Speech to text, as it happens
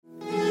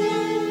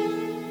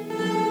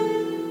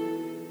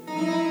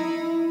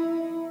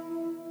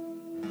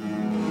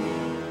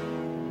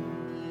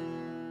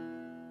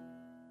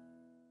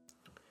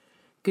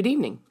Good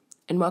evening,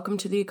 and welcome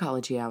to the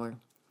Ecology Hour.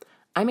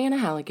 I'm Anna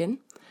Halligan,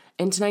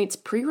 and tonight's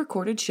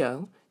pre-recorded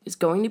show is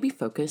going to be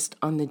focused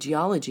on the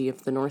geology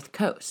of the North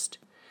Coast.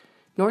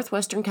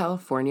 Northwestern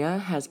California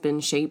has been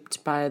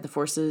shaped by the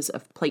forces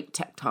of plate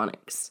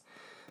tectonics.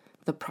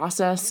 The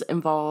process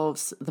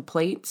involves the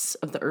plates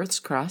of the Earth's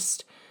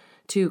crust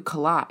to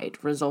collide,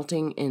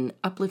 resulting in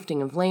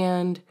uplifting of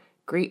land,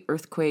 great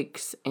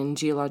earthquakes, and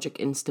geologic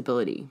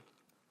instability.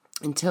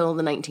 Until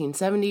the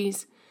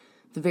 1970s,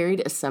 the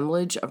varied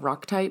assemblage of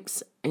rock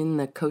types in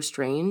the Coast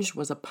Range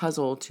was a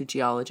puzzle to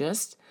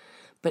geologists,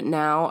 but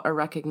now are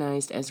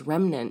recognized as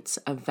remnants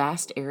of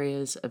vast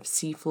areas of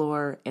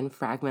seafloor and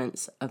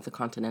fragments of the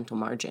continental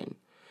margin.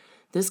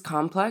 This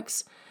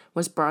complex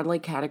was broadly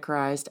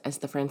categorized as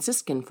the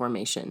Franciscan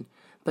Formation,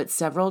 but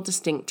several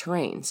distinct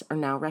terrains are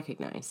now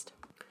recognized.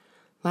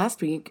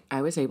 Last week,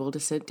 I was able to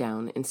sit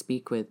down and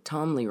speak with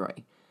Tom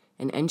Leroy,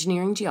 an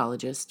engineering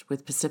geologist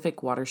with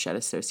Pacific Watershed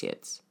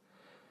Associates.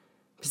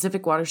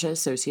 Pacific Watershed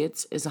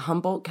Associates is a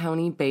Humboldt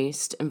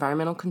County-based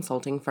environmental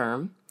consulting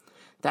firm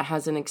that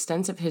has an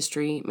extensive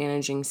history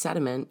managing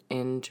sediment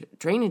and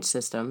drainage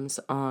systems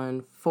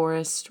on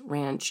forest,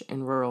 ranch,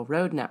 and rural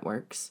road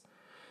networks,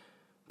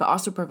 but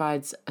also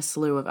provides a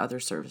slew of other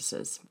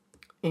services,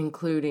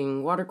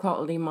 including water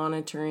quality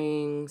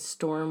monitoring,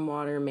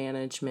 stormwater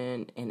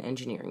management, and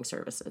engineering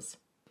services.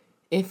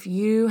 If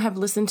you have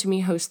listened to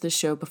me host this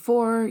show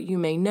before, you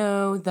may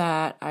know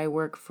that I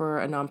work for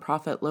a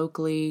nonprofit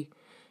locally,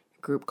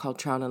 a group called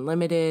Trout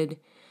Unlimited,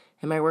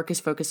 and my work is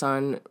focused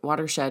on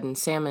watershed and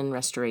salmon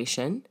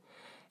restoration.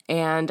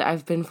 And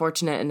I've been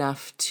fortunate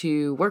enough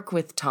to work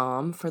with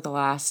Tom for the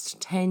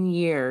last 10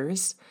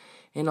 years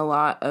in a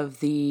lot of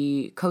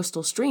the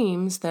coastal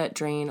streams that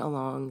drain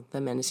along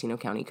the Mendocino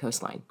County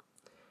coastline.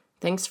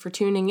 Thanks for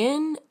tuning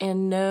in,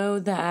 and know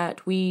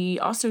that we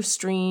also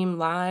stream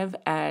live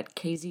at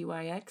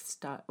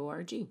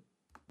kzyx.org.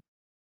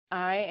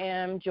 I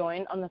am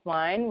joined on this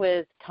line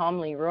with Tom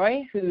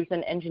Leroy, who's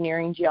an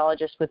engineering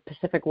geologist with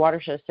Pacific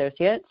Watershed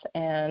Associates.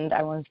 And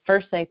I want to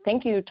first say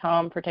thank you,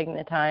 Tom, for taking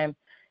the time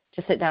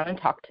to sit down and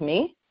talk to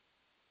me.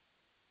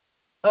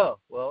 Oh,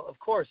 well, of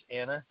course,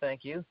 Anna.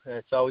 Thank you.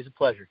 It's always a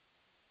pleasure.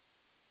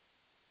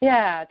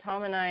 Yeah,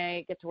 Tom and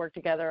I get to work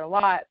together a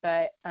lot,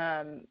 but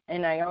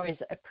and I always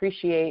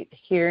appreciate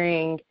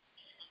hearing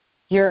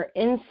your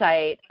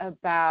insight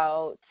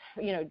about,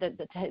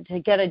 to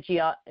get a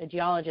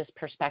geologist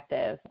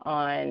perspective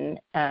on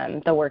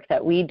the work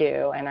that we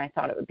do. And I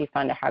thought it would be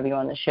fun to have you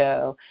on the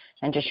show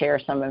and to share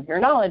some of your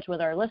knowledge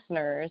with our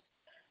listeners.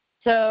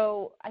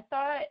 So I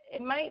thought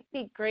it might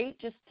be great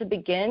just to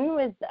begin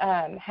with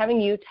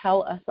having you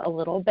tell us a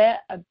little bit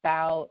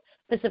about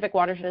Pacific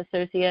Watershed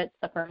Associates,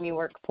 the firm you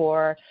work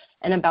for,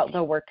 and about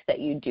the work that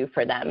you do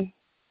for them.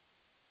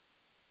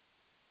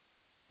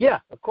 Yeah,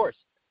 of course.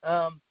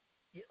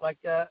 Like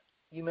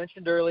you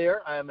mentioned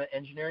earlier, I'm an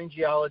engineering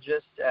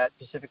geologist at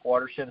Pacific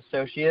Watershed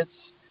Associates.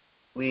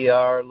 We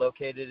are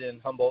located in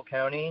Humboldt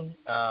County.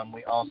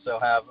 We also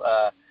have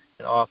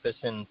an office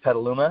in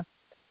Petaluma.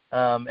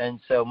 And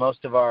so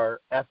most of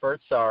our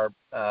efforts are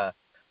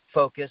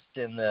focused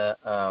in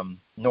the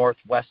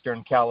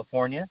northwestern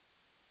California.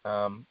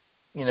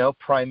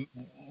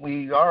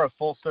 We are a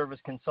full-service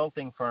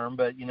consulting firm,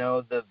 but,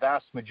 the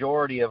vast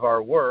majority of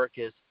our work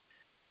is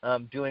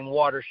doing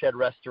watershed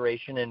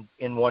restoration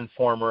in one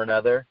form or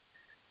another.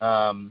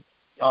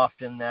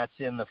 Often that's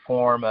in the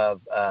form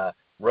of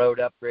road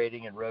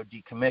upgrading and road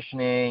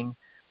decommissioning,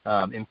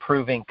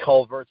 improving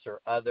culverts or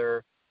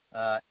other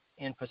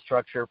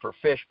infrastructure for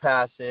fish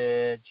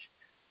passage,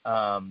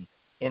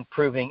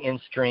 improving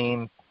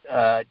in-stream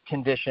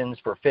conditions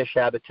for fish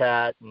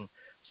habitat, and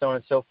so on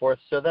and so forth.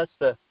 So that's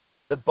the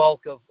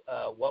bulk of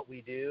what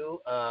we do.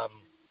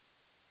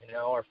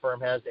 Our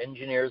firm has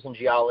engineers and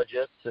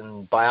geologists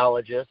and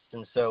biologists,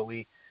 and so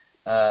we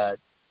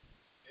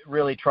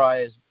really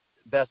try as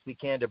best we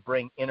can to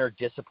bring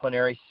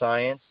interdisciplinary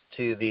science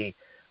to the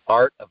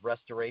art of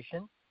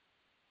restoration.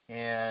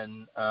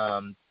 And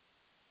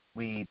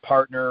we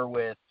partner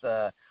with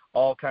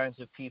all kinds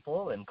of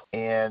people,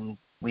 and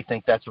we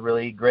think that's a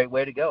really great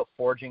way to go,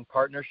 forging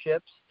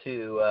partnerships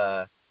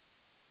to,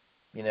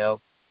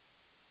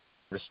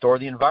 restore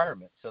the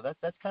environment. So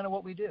that's kind of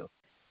what we do.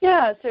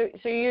 Yeah,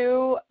 so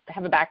you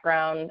have a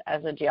background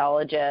as a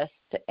geologist,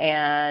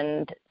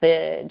 and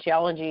the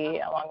geology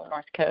along the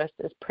North Coast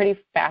is pretty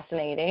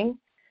fascinating.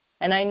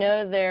 And I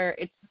know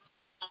it's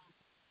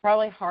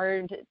probably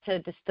hard to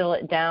distill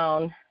it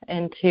down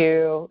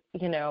into,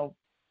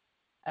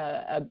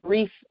 a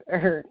brief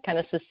or kind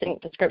of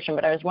succinct description,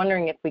 but I was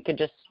wondering if we could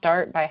just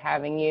start by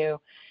having you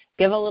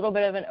give a little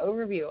bit of an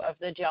overview of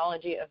the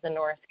geology of the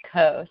North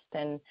Coast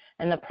and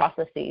the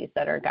processes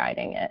that are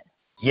guiding it.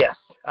 Yes,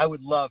 I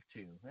would love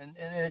to.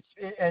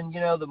 And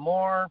the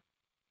more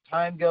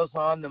time goes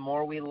on, the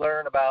more we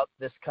learn about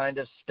this kind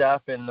of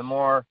stuff, and the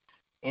more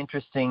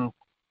interesting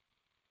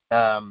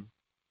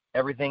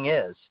everything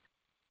is.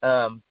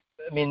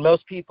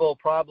 Most people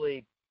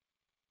probably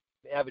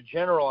have a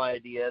general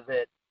idea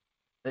that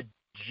the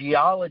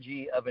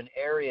geology of an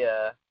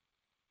area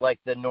like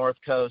the north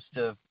coast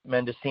of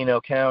Mendocino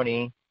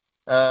County,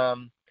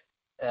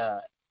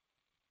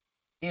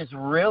 is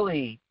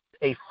really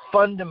a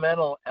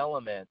fundamental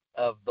element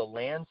of the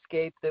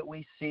landscape that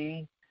we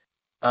see,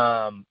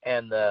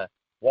 and the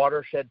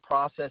watershed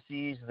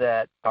processes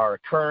that are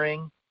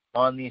occurring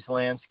on these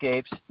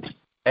landscapes.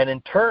 And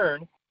in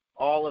turn,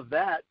 all of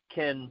that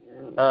can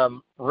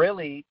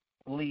really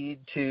lead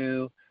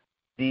to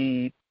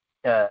the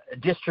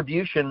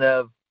distribution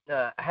of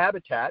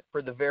habitat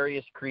for the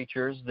various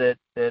creatures that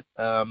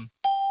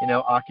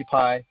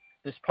occupy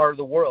this part of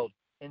the world,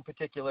 in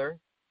particular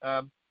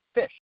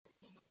fish.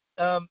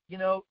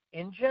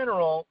 In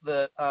general,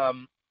 the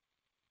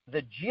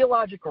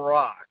geologic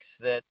rocks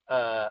that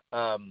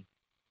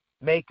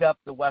make up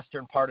the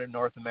western part of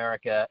North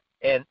America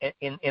and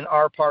in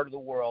our part of the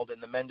world, in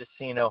the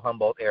Mendocino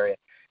Humboldt area,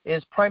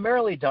 is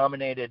primarily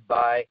dominated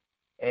by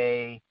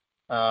a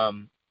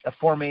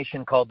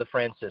formation called the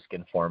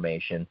Franciscan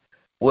Formation,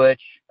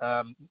 which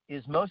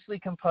is mostly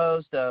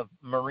composed of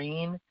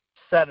marine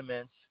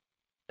sediments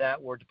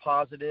that were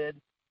deposited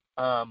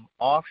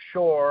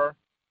offshore,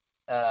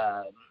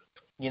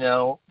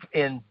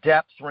 in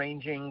depths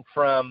ranging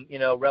from,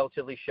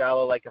 relatively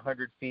shallow, like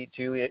 100 feet,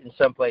 to, in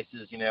some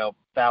places,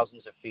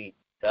 thousands of feet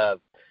of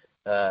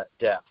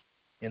depth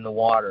in the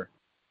water.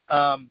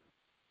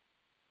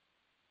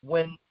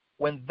 When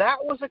that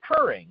was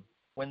occurring,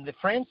 when the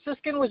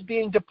Franciscan was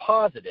being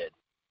deposited,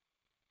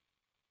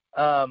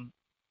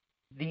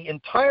 the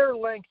entire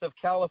length of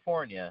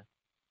California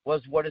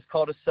was what is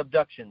called a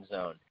subduction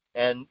zone.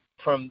 And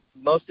from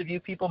most of you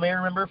people may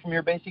remember from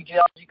your basic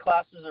geology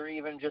classes or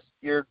even just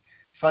your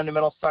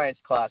fundamental science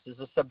classes,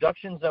 the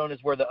subduction zone is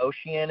where the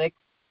oceanic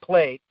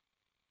plate,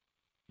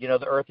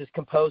 the Earth is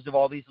composed of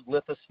all these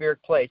lithospheric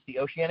plates. The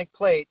oceanic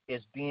plate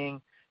is being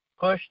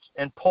pushed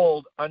and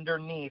pulled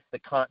underneath the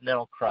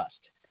continental crust.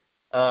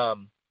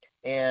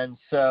 And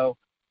so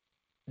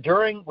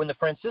when the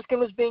Franciscan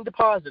was being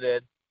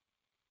deposited,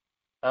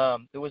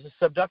 there was a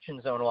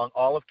subduction zone along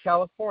all of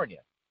California.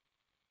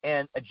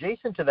 And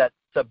adjacent to that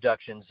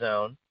subduction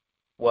zone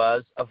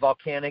was a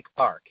volcanic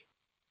arc.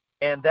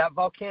 And that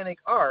volcanic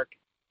arc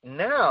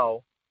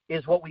now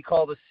is what we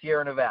call the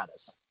Sierra Nevadas.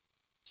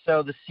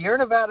 So the Sierra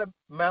Nevada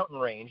mountain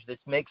range that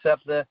makes up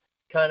the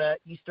kind of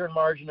eastern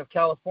margin of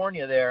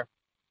California there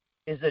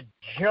is a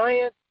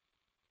giant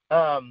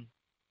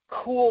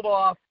cooled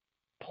off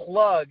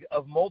plug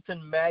of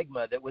molten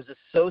magma that was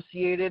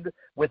associated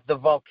with the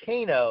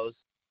volcanoes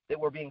that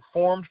were being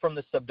formed from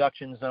the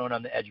subduction zone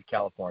on the edge of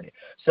California.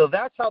 So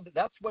that's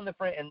when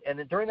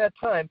and during that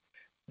time,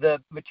 the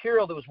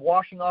material that was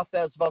washing off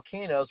those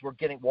volcanoes were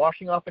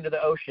washing off into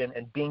the ocean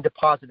and being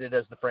deposited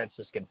as the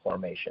Franciscan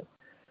Formation.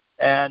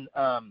 And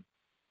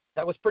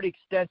that was pretty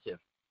extensive.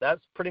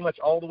 That's pretty much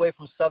all the way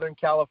from Southern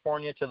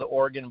California to the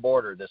Oregon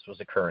border this was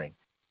occurring.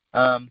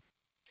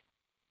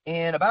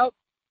 In about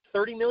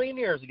 30 million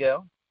years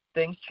ago,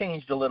 things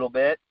changed a little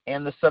bit,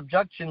 and the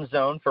subduction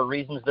zone, for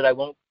reasons that I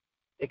won't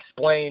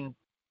explain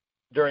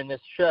during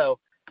this show,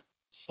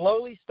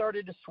 slowly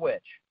started to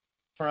switch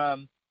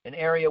from an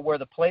area where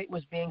the plate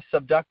was being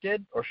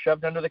subducted or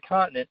shoved under the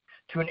continent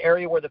to an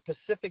area where the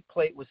Pacific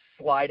plate was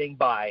sliding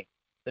by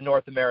the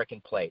North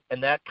American plate.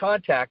 And that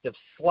contact of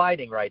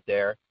sliding right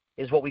there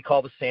is what we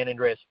call the San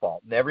Andreas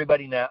Fault. And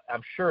everybody now,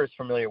 I'm sure, is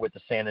familiar with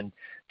the San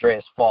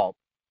Andreas Fault.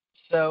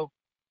 So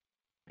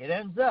it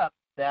ends up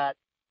that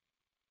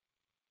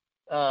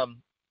the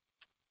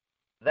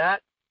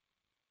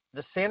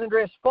San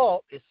Andreas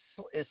Fault is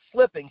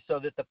slipping so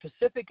that the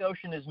Pacific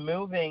Ocean is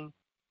moving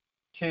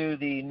to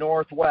the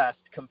northwest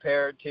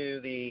compared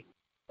to the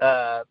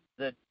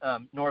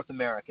North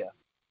America.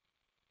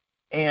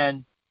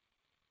 And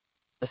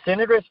the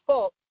San Andreas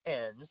Fault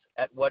ends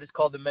at what is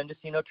called the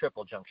Mendocino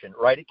Triple Junction,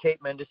 right at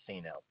Cape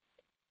Mendocino.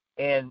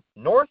 And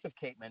north of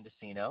Cape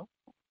Mendocino,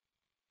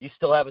 you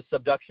still have a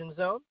subduction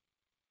zone,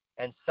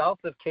 and south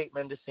of Cape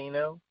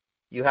Mendocino,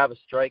 you have a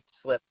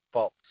strike-slip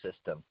fault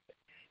system.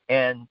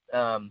 And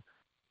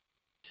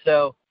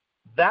so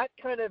that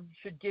kind of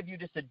should give you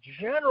just a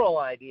general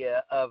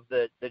idea of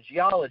the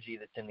geology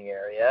that's in the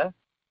area,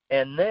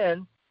 and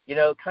then,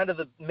 kind of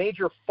the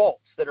major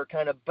faults that are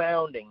kind of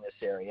bounding this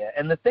area.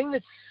 And the thing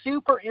that's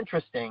super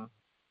interesting,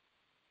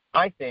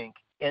 I think,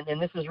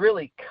 and this is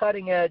really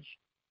cutting-edge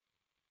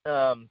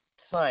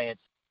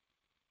science,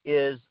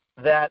 is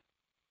that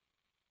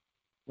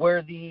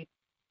where the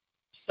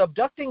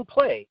subducting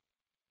plate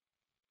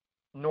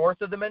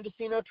north of the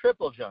Mendocino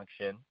Triple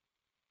Junction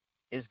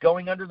is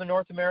going under the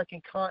North American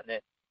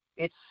continent,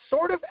 it's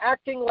sort of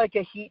acting like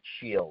a heat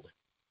shield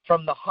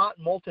from the hot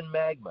molten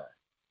magma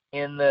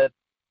in the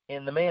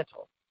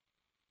mantle.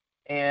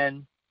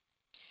 And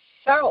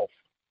south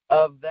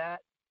of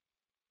that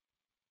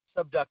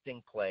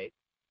subducting plate,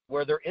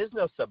 where there is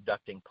no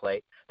subducting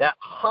plate, that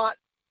hot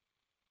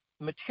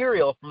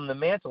material from the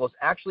mantle is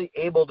actually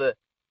able to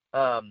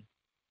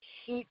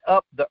heat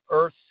up the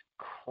Earth's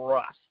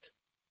crust.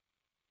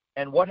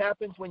 And what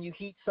happens when you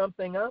heat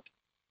something up?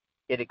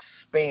 It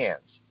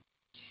expands.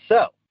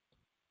 So,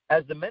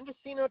 as the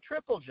Mendocino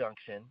Triple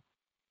Junction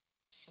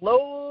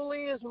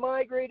slowly is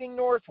migrating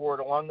northward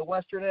along the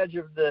western edge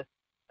of the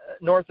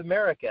North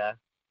America.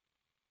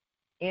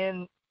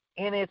 In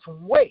its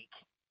wake,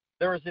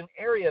 there is an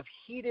area of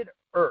heated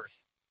earth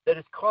that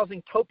is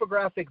causing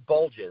topographic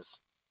bulges.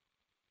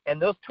 And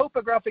those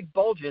topographic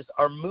bulges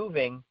are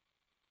moving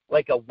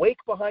like a wake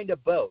behind a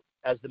boat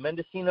as the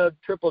Mendocino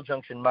Triple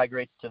Junction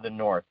migrates to the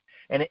north.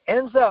 And it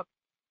ends up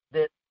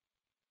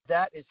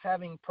that is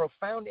having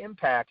profound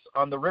impacts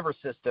on the river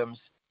systems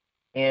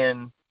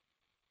in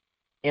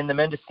the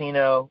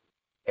Mendocino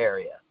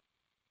area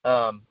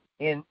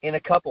in a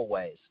couple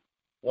ways.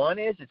 One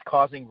is it's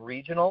causing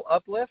regional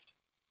uplift,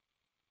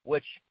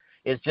 which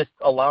is just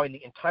allowing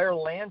the entire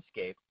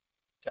landscape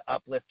to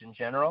uplift in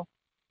general.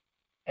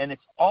 And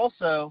it's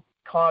also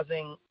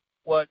causing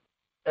what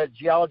a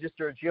geologist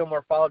or a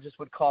geomorphologist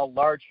would call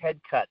large head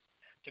cuts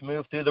to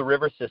move through the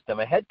river system.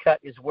 A head cut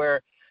is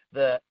where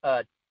the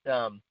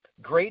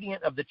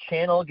gradient of the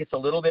channel gets a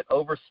little bit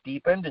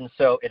over-steepened, and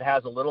so it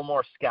has a little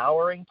more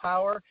scouring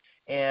power,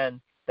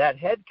 and that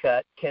head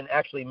cut can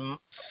actually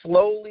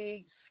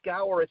slowly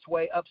scour its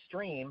way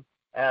upstream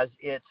as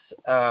it's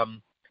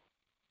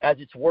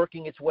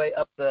working its way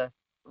up the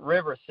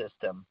river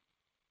system.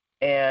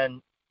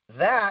 And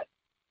that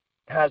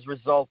has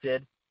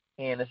resulted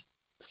in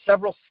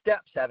several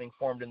steps having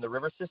formed in the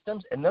river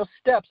systems, and those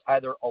steps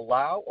either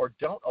allow or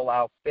don't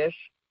allow fish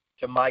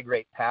to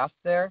migrate past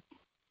there.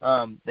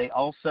 They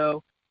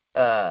also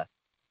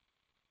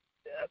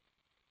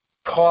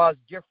cause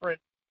different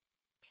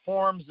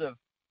forms of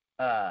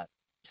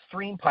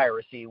stream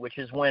piracy, which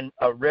is when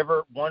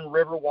one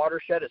river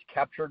watershed is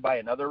captured by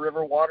another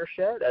river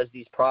watershed as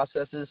these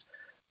processes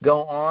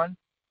go on.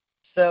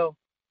 So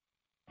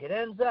it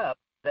ends up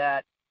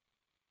that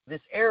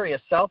this area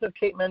south of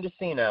Cape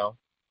Mendocino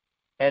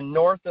and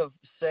north of,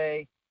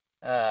 say,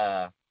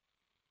 the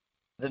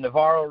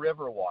Navarro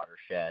River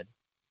watershed,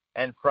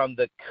 and from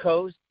the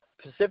coast,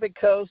 Pacific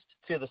coast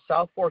to the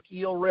South Fork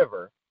Eel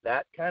River,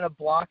 that kind of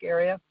block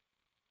area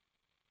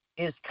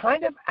is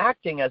kind of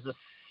acting as a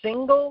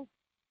single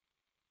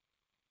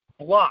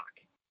block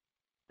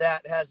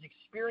that has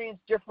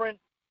experienced different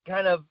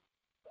kind of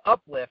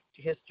uplift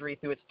history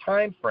through its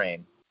time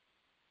frame.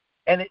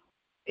 And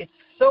it's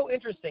so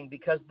interesting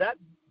because that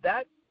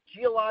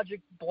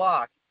geologic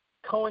block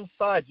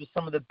coincides with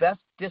some of the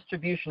best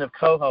distribution of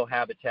coho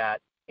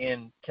habitat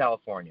in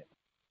California.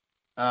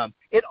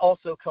 It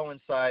also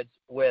coincides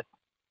with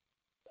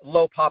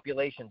low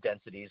population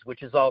densities,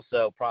 which is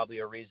also probably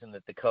a reason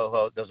that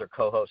those are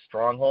coho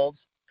strongholds.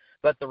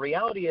 But the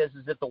reality is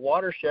that the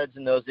watersheds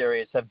in those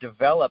areas have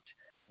developed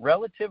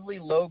relatively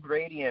low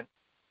gradient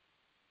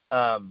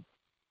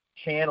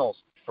channels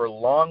for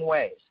long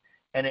ways.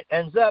 And it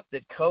ends up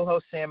that coho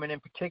salmon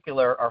in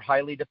particular are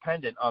highly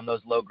dependent on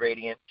those low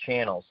gradient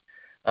channels,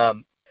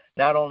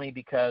 not only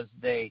because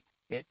they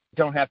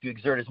don't have to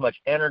exert as much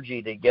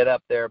energy to get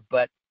up there,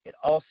 but it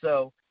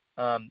also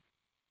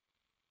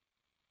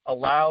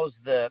allows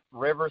the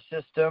river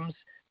systems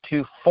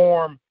to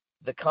form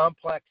the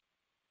complex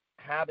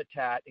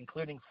habitat,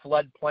 including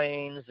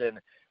floodplains and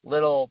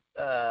little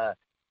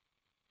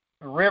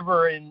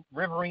riverine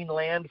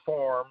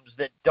landforms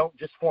that don't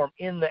just form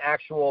in the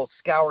actual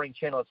scouring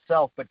channel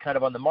itself, but kind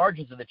of on the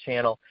margins of the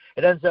channel.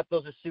 It ends up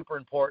those are super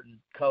important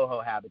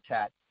coho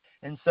habitat.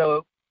 And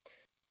so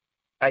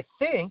I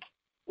think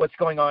what's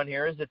going on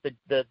here is that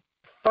the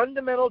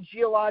fundamental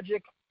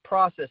geologic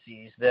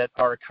processes that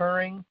are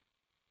occurring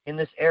in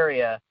this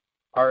area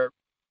are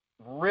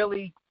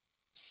really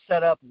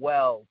set up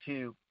well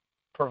to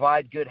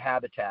provide good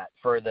habitat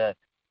for the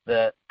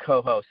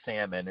coho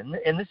salmon.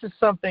 And this is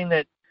something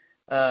that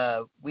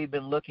we've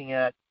been looking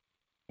at,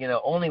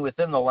 only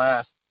within the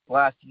last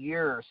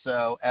year or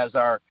so, as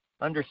our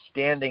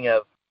understanding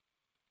of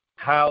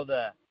how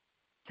the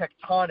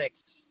tectonics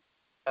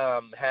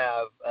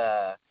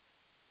have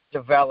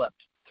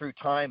developed through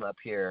time up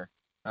here.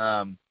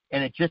 And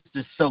it just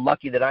is so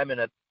lucky that I'm in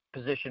a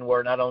position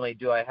where not only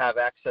do I have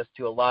access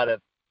to a lot of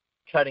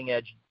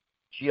cutting-edge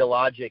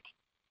geologic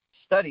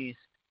studies,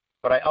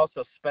 but I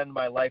also spend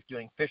my life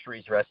doing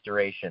fisheries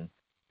restoration.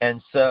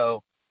 And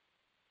so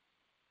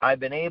I've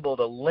been able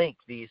to link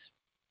these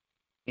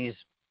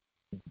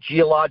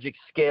geologic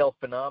scale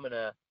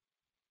phenomena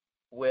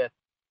with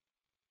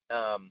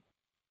the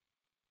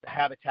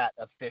habitat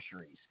of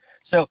fisheries.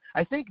 So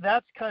I think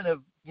that's kind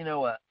of,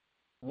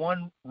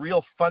 one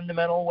real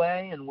fundamental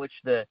way in which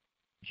the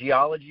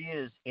geology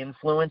is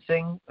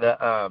influencing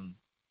the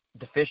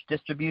fish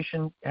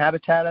distribution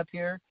habitat up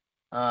here.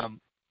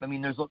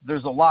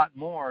 There's a lot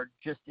more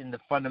just in the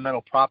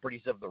fundamental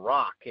properties of the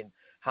rock and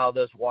how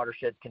those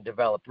watersheds can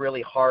develop.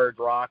 Really hard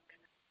rock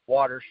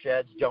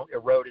watersheds don't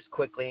erode as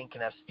quickly and can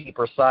have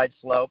steeper side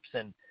slopes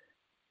and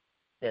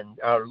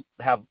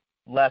have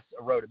less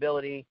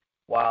erodibility,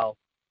 while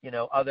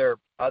other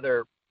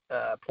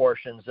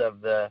portions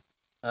of the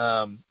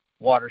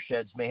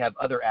watersheds may have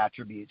other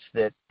attributes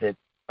that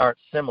aren't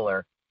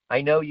similar.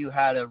 I know you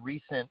had a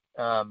recent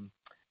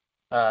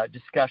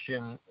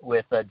discussion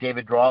with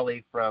David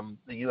Drawley from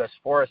the U.S.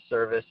 Forest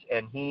Service,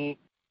 and he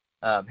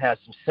has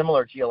some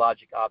similar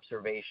geologic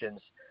observations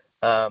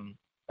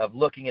of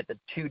looking at the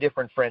two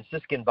different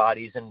Franciscan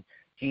bodies, and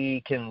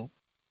he can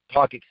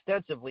talk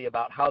extensively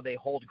about how they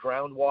hold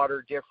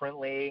groundwater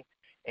differently,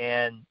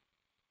 and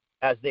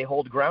as they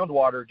hold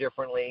groundwater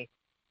differently,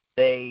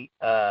 they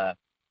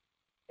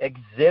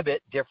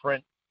exhibit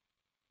different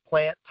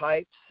plant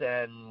types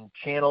and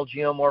channel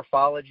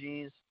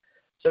geomorphologies.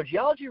 So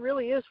geology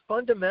really is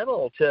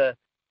fundamental to,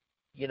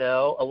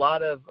 a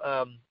lot of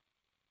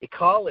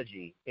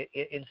ecology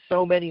in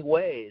so many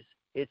ways.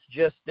 It's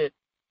just that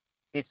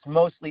it's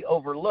mostly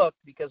overlooked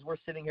because we're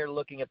sitting here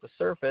looking at the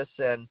surface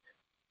and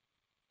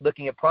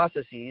looking at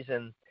processes,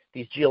 and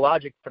these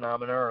geologic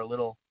phenomena are a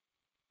little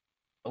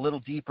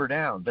deeper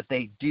down, but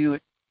they do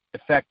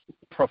affect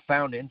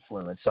profound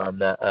influence on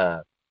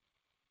the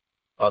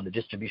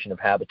distribution of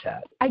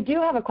habitat. I do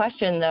have a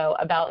question though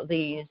about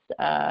these.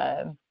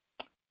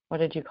 What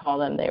did you call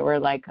them? They were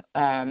like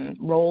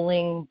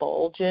rolling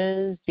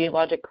bulges,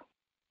 geologic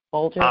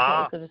bulges.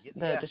 What was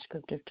the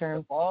descriptive term?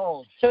 The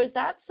bulge. So is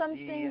that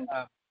something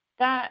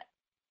that?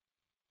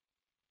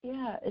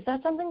 Yeah, is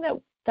that something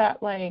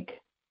that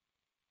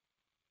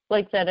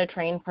like that a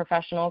trained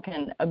professional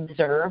can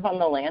observe on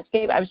the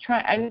landscape? I was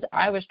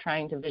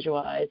trying to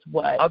visualize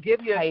what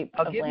type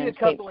of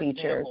landscape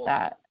features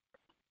that.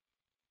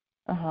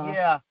 Uh-huh.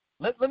 Yeah,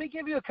 let me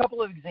give you a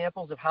couple of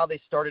examples of how they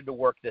started to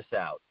work this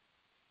out.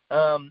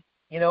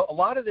 A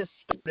lot of this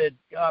started,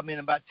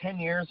 about 10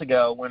 years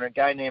ago when a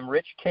guy named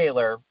Rich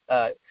Kaler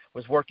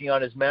was working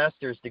on his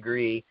master's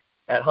degree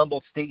at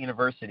Humboldt State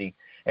University,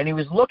 and he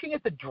was looking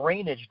at the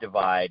drainage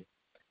divide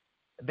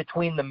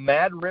between the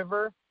Mad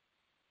River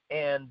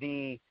and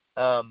the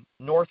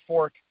North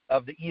Fork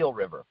of the Eel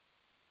River.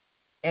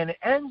 And it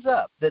ends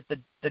up that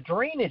the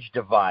drainage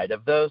divide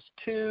of those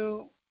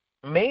two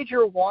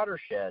major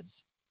watersheds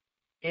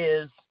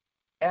is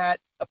at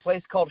a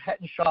place called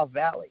Hettenshaw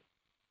Valley.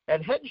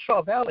 And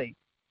Hettenshaw Valley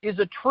is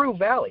a true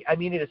valley. I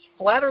mean, it is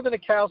flatter than a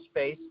cow's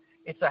face.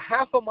 It's a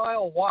half a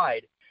mile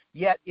wide,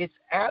 yet it's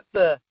at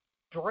the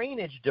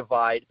drainage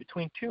divide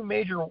between two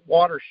major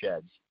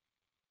watersheds.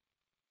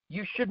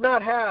 You should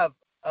not have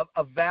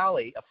a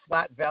valley, a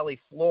flat valley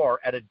floor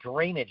at a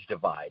drainage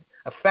divide.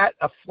 A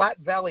flat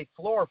valley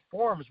floor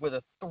forms with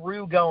a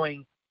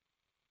through-going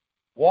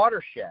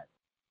watershed.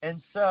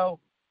 And so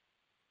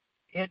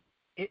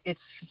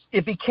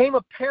it became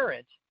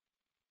apparent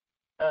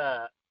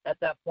at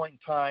that point in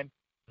time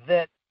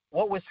that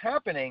what was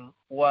happening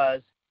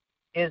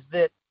is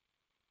that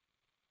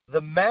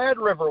the Mad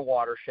River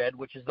watershed,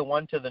 which is the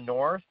one to the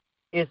north,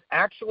 is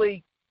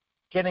actually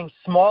getting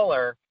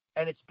smaller,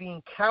 and it's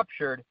being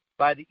captured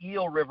by the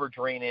Eel River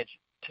drainage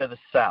to the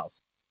south.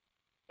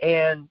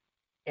 And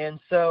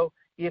so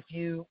if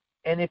you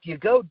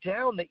go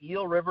down the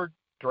Eel River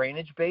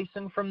drainage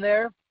basin from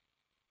there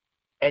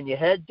and you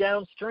head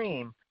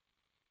downstream,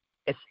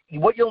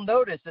 what you'll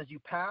notice as you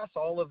pass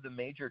all of the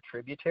major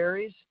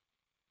tributaries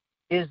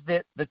is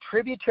that the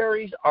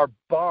tributaries are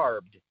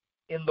barbed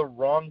in the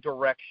wrong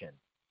direction.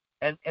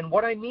 And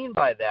what I mean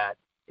by that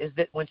is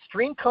that when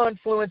stream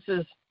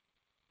confluences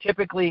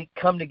typically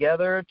come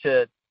together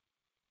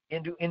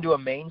into a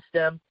main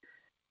stem,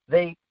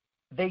 they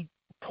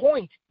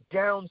point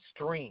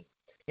downstream.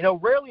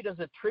 Rarely does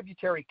a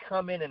tributary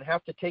come in and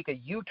have to take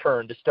a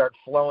U-turn to start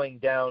flowing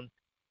down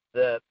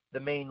the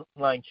main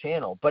line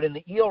channel. But in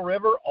the Eel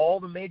River, all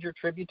the major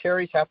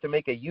tributaries have to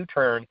make a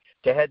U-turn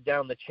to head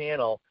down the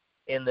channel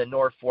in the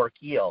North Fork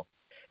Eel.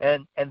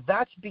 And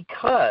that's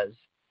because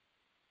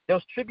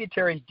those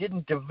tributaries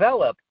didn't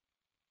develop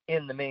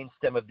in the main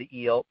stem of the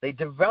Eel. They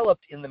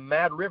developed in the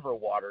Mad River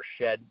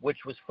watershed, which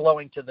was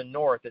flowing to the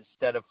north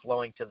instead of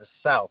flowing to the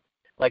south,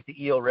 like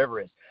the Eel River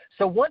is.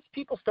 So once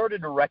people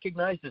started to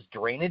recognize this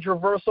drainage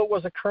reversal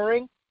was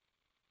occurring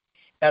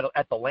at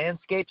the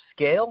landscape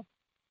scale,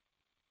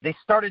 they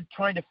started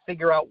trying to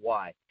figure out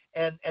why.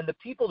 And the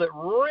people that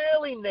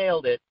really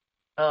nailed it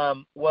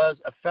was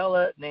a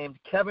fella named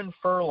Kevin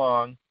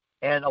Furlong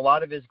and a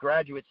lot of his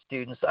graduate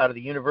students out of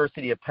the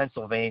University of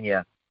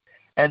Pennsylvania.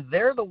 And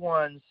they're the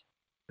ones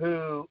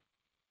who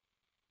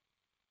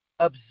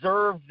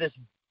observed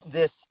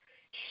this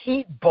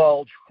heat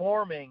bulge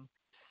forming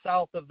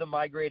south of the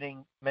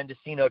migrating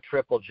Mendocino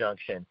Triple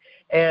Junction.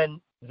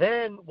 And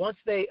then once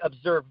they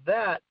observed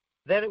that,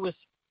 then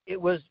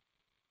it was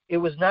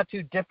not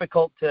too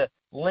difficult to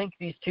link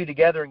these two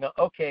together and go,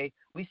 okay,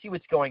 we see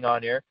what's going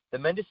on here. The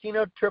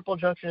Mendocino Triple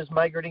Junction is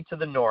migrating to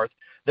the north.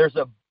 There's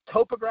a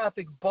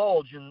topographic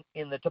bulge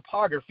in the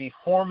topography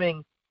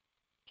forming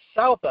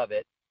south of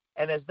it.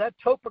 And as that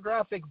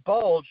topographic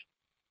bulge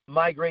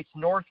migrates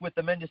north with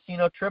the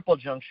Mendocino Triple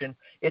Junction,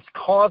 it's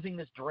causing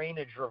this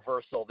drainage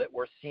reversal that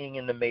we're seeing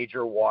in the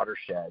major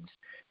watersheds.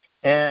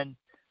 And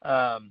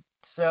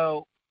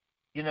so,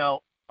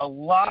 a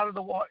lot of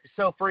the water.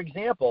 So, for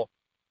example,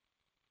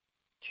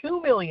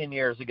 2 million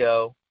years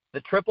ago,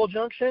 the Triple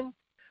Junction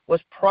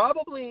was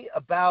probably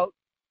about,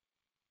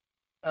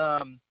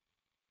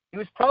 it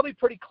was probably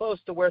pretty close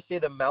to where, say,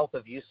 the mouth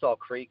of Usal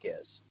Creek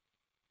is.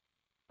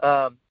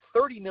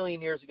 30 million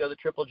years ago, the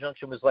Triple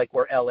Junction was like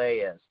where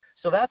LA is.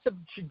 So that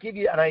should give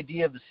you an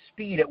idea of the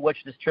speed at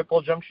which this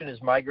triple junction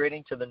is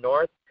migrating to the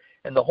north.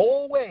 And the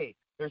whole way,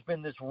 there's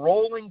been this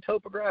rolling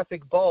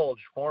topographic bulge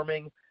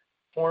forming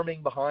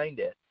behind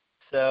it.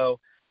 So,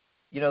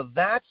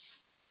 that's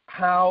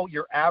how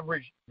your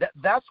average,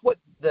 that's what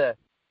the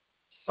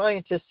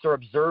scientists are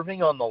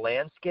observing on the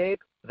landscape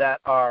that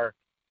are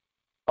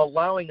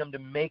allowing them to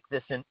make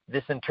this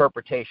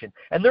interpretation.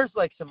 And there's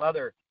like some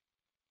other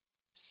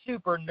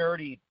super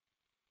nerdy,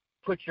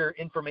 put your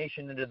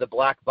information into the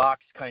black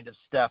box kind of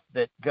stuff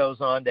that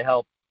goes on to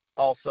help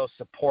also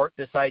support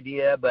this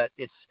idea, but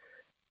it's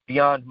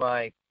beyond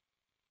my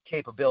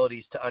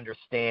capabilities to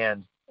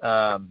understand,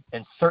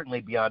 and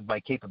certainly beyond my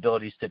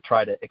capabilities to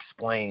try to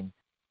explain,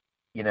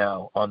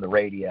 on the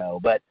radio.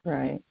 But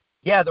right.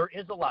 Yeah, there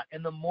is a lot.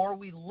 And the more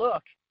we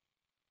look,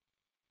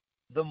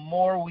 the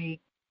more we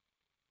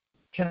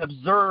can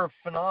observe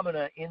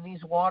phenomena in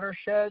these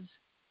watersheds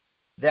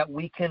that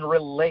we can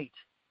relate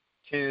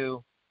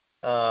to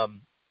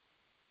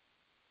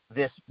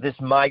this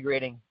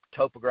migrating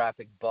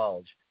topographic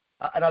bulge.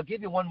 And I'll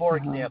give you one more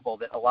example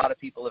that a lot of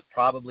people have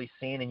probably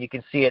seen, and you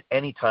can see it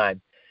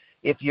anytime.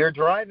 If you're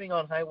driving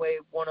on Highway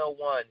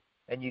 101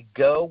 and you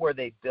go where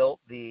they built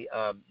the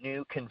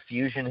new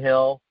Confusion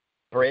Hill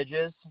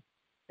bridges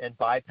and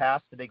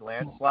bypass the big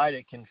landslide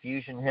at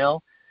Confusion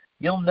Hill,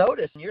 you'll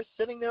notice you're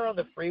sitting there on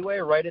the freeway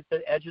right at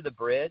the edge of the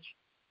bridge.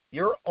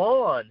 You're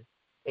on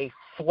a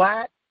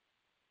flat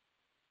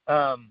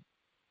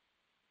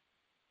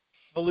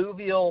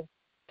fluvial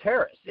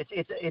terrace.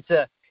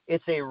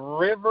 It's a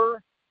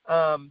river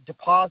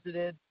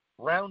deposited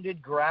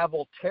rounded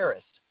gravel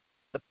terrace.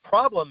 The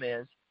problem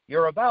is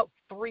you're about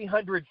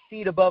 300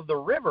 feet above the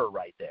river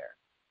right there.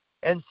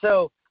 And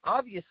so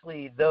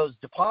obviously those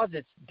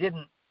deposits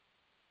didn't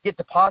get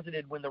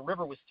deposited when the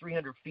river was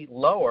 300 feet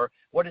lower.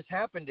 What has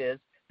happened is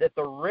that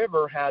the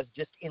river has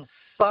just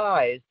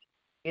incised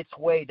its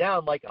way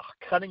down,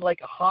 cutting like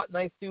a hot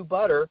knife through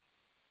butter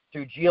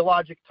through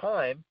geologic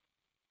time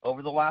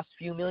over the last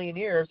few million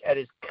years, and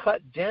has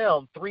cut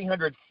down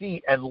 300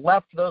 feet and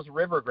left those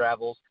river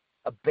gravels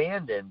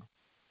abandoned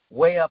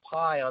way up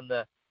high on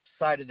the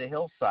side of the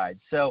hillside.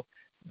 So,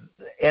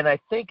 and I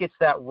think it's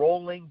that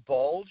rolling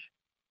bulge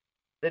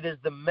that is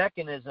the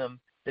mechanism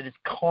that is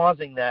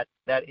causing that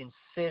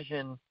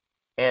incision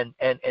and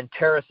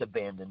terrace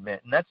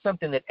abandonment. And that's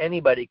something that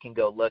anybody can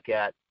go look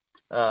at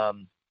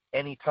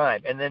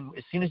anytime. And then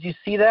as soon as you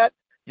see that,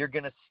 you're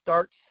going to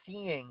start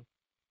seeing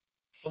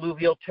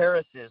fluvial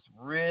terraces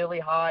really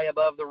high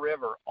above the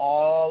river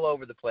all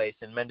over the place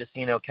in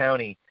Mendocino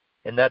County.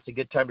 And that's a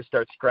good time to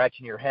start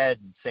scratching your head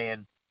and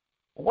saying,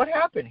 what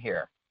happened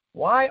here?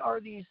 Why are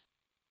these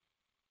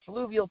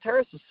fluvial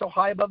terraces so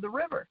high above the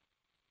river?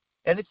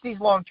 And it's these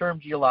long-term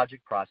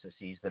geologic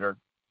processes that are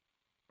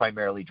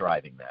primarily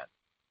driving that.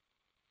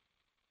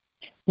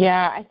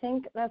 Yeah, I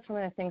think that's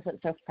one of the things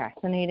that's so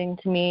fascinating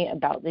to me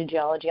about the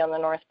geology on the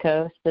North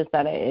Coast is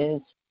that it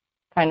is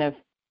kind of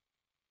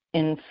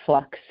in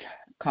flux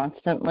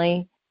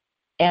constantly.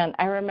 And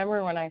I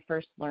remember when I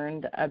first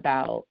learned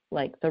about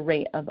the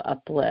rate of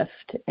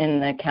uplift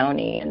in the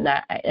county, and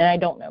I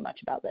don't know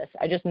much about this.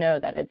 I just know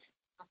that it's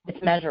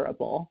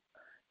measurable,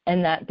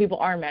 and that people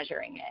are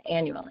measuring it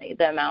annually,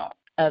 the amount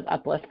of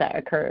uplift that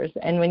occurs.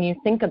 And when you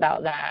think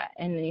about that,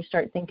 and then you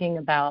start thinking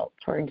about,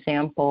 for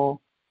example,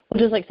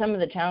 just some of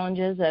the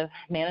challenges of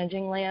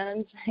managing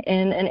lands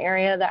in an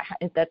area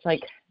that's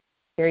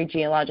very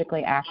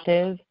geologically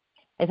active.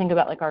 I think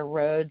about our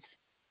roads,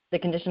 the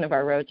condition of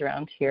our roads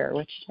around here,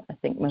 which I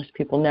think most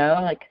people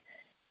know,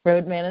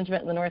 road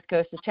management in the North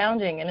Coast is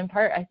challenging. And in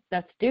part,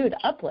 that's due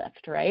to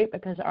uplift, right?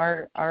 Because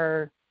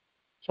our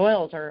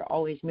soils are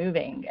always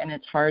moving, and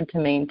it's hard to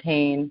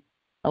maintain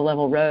a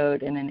level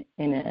road in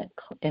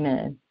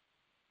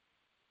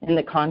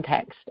the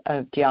context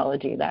of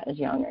geology that is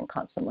young and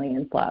constantly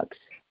in flux.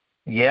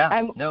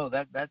 Yeah,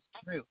 that's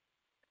true.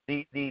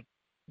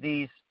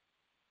 These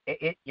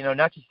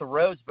not just the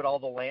roads, but all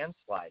the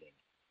landsliding.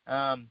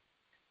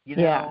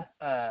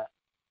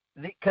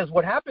 Because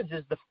what happens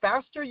is the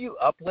faster you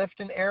uplift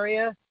an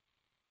area,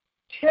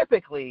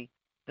 typically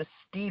the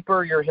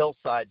steeper your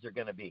hillsides are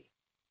going to be.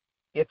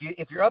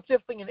 If you're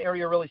uplifting an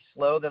area really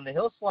slow, then the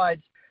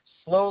hillsides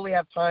slowly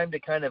have time to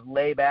kind of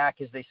lay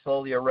back as they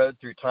slowly erode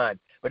through time.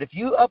 But if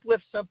you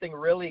uplift something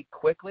really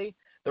quickly,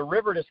 the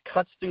river just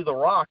cuts through the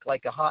rock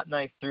like a hot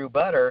knife through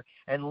butter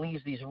and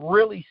leaves these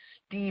really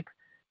steep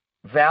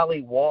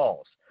valley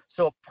walls.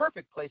 So a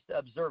perfect place to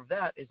observe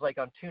that is on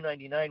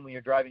 299 when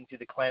you're driving through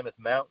the Klamath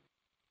Mountains.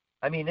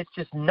 I mean, it's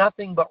just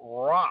nothing but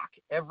rock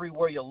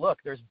everywhere you look.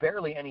 There's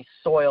barely any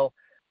soil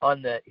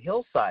on the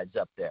hillsides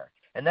up there.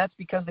 And that's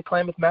because the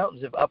Klamath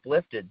Mountains have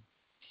uplifted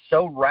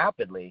so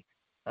rapidly,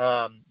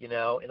 and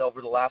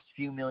over the last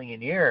few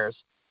million years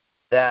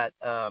that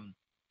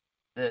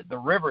the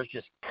river is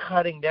just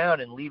cutting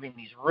down and leaving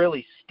these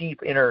really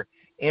steep inner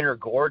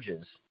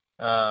gorges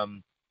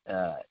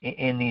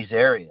in these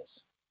areas.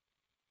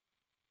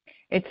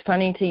 It's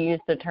funny to use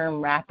the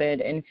term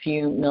rapid and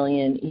few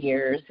million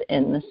years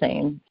in the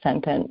same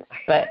sentence,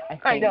 but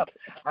I think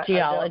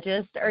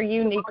geologists are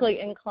uniquely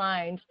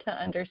inclined to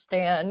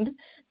understand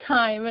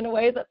time in a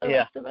way that the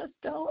rest of us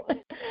don't.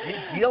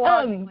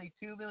 Geologically,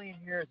 2 million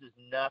years is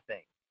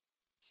nothing.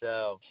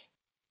 So.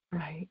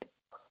 Right.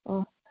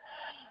 Well,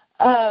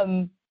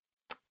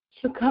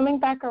 so coming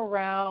back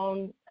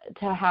around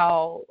to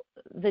how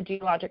the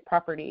geologic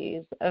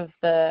properties of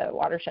the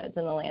watersheds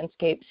and the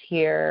landscapes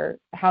here,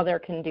 how they're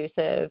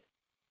conducive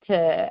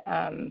to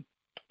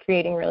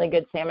creating really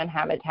good salmon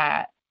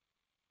habitat.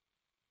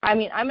 I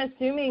mean, I'm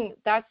assuming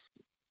that's,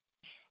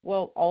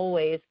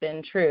 always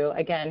been true.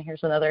 Again,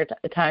 here's another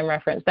time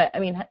reference. But, I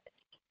mean,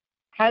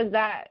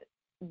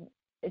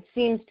 it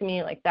seems to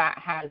me like that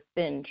has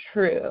been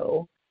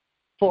true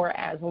for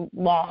as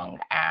long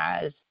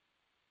as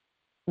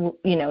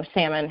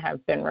salmon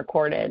have been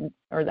recorded,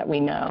 or that we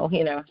know,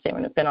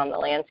 salmon have been on the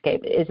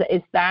landscape.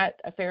 Is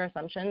that a fair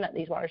assumption, that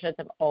these watersheds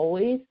have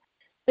always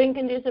been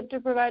conducive to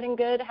providing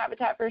good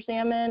habitat for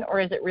salmon, or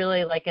is it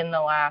really like in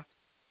the last,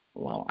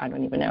 I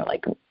don't even know,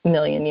 like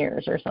million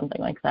years or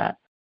something like that?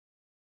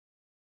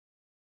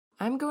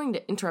 I'm going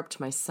to interrupt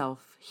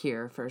myself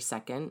here for a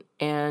second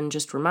and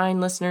just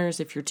remind listeners,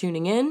 if you're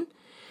tuning in,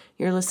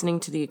 you're listening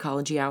to the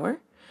Ecology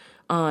Hour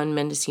on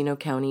Mendocino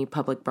County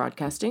Public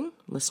Broadcasting,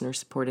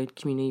 listener-supported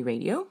community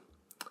radio.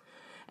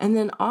 And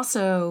then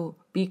also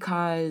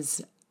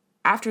because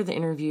after the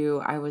interview,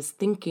 I was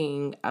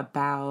thinking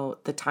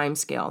about the time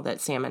scale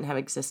that salmon have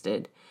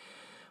existed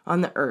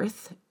on the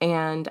earth,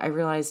 and I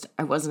realized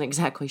I wasn't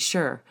exactly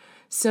sure.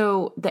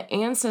 So the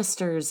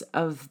ancestors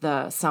of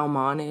the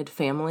salmonid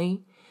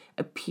family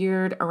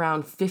appeared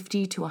around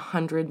 50 to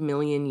 100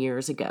 million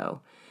years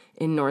ago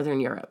in northern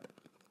Europe.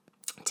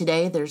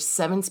 Today, there's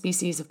 7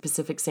 species of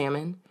Pacific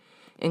salmon,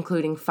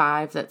 including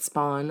 5 that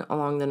spawn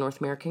along the North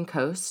American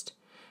coast,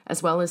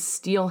 as well as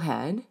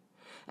steelhead.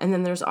 And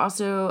then there's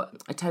also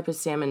a type of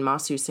salmon,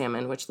 Masu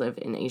salmon, which live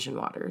in Asian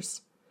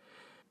waters.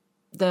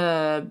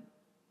 The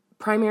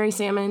primary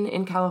salmon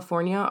in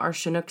California are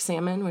Chinook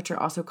salmon, which are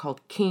also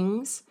called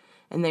kings,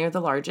 and they are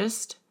the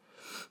largest.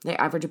 They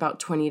average about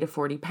 20 to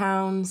 40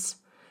 pounds,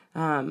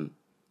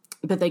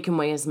 but they can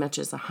weigh as much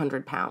as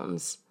 100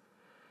 pounds.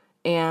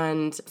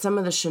 And some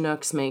of the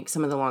Chinooks make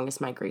some of the longest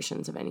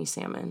migrations of any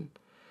salmon.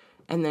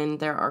 And then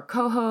there are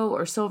coho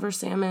or silver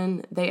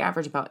salmon. They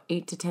average about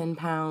 8 to 10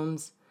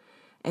 pounds.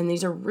 And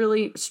these are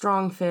really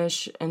strong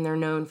fish, and they're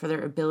known for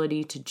their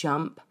ability to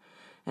jump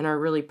and are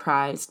really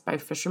prized by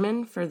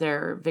fishermen for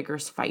their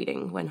vigorous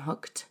fighting when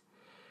hooked.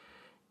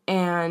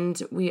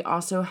 And we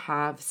also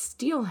have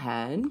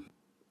steelhead,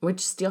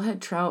 which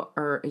steelhead trout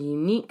are a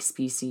unique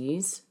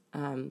species.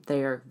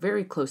 They are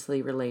very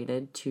closely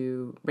related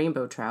to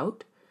rainbow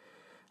trout.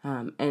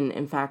 And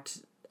in fact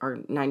are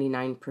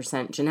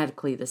 99%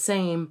 genetically the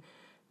same.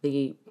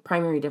 The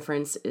primary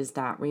difference is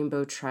that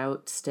rainbow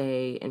trout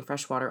stay in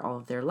freshwater all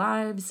of their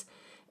lives,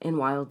 and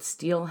wild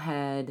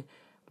steelhead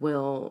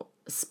will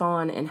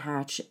spawn and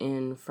hatch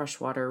in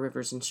freshwater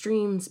rivers and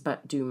streams,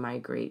 but do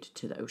migrate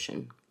to the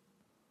ocean.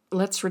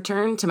 Let's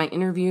return to my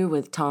interview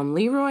with Tom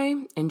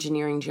Leroy,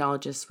 engineering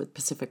geologist with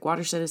Pacific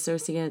Watershed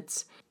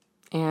Associates,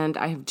 and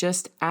I have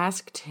just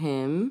asked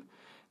him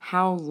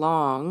how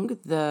long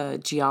the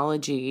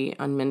geology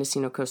on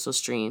Mendocino coastal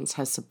streams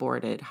has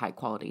supported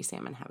high-quality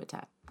salmon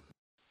habitat.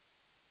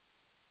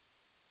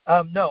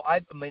 No,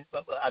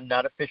 I'm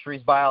not a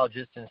fisheries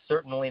biologist and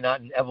certainly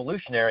not an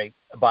evolutionary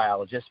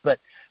biologist, but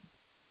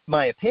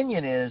my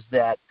opinion is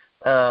that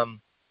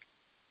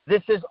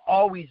this has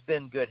always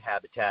been good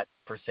habitat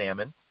for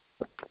salmon.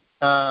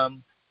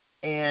 And,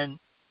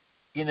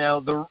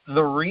 the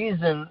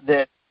reason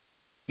that,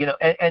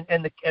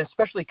 and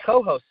especially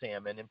coho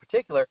salmon in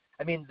particular,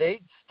 I mean,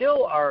 they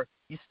still are,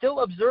 you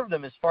still observe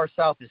them as far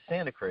south as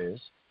Santa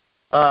Cruz.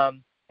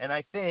 And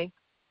I think,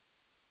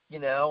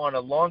 on a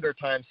longer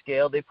time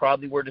scale, they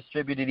probably were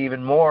distributed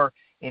even more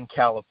in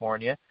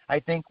California.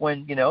 I think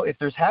when, if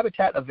there's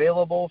habitat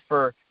available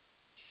for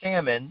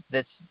salmon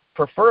that's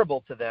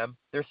preferable to them,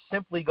 they're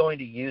simply going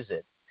to use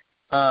it.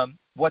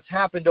 What's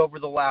happened over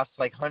the last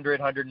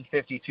 100,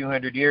 150,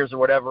 200 years or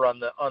whatever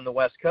on the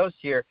West Coast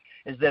here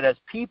is that as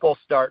people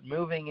start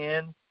moving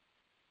in,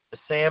 the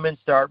salmon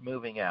start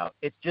moving out.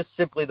 It's just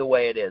simply the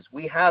way it is.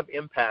 We have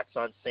impacts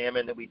on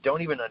salmon that we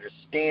don't even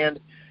understand,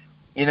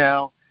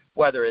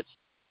 whether it's,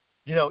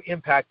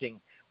 impacting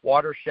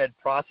watershed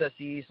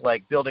processes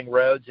like building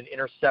roads and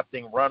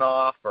intercepting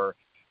runoff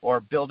or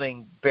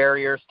building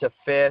barriers to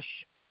fish,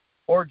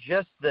 or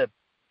just the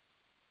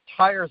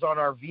tires on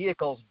our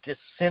vehicles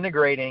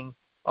disintegrating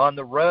on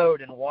the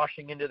road and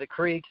washing into the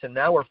creeks, and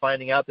now we're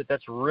finding out that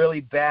that's really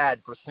bad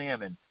for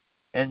salmon.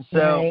 And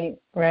so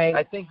right.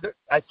 I think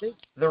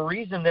the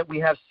reason that we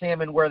have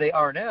salmon where they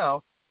are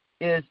now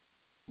is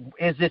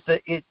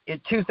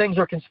two things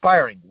are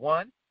conspiring.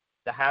 One,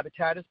 the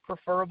habitat is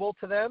preferable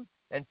to them,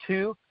 and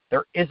 2,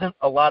 there isn't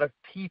a lot of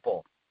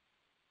people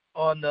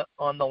on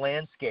the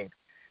landscape.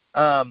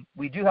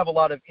 We do have a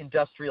lot of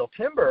industrial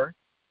timber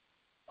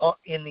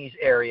in these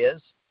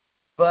areas,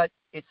 but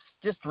it's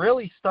just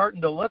really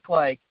starting to look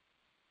like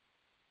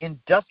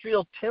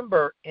industrial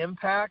timber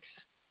impacts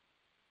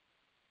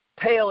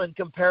pale in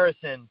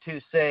comparison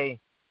to, say,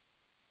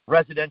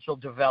 residential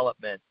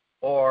development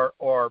or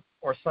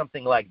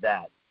something like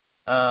that.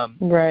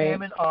 Right.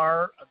 Salmon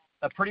are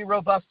a pretty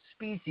robust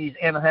species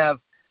and have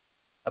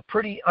a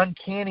pretty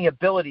uncanny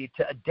ability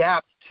to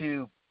adapt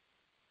to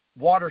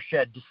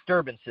watershed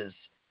disturbances.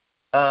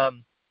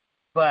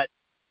 But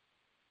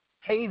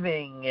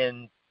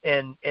paving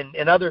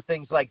and other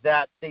things like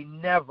that, they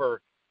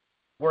never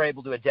were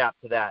able to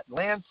adapt to that.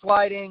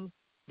 Landsliding,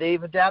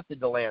 they've adapted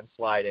to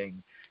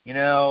landsliding,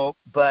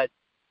 but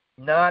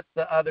not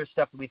the other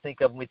stuff that we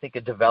think of when we think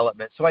of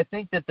development. So I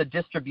think that the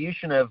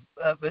distribution of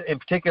in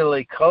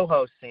particularly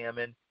coho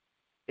salmon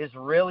is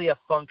really a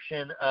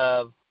function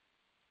of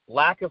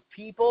lack of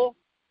people,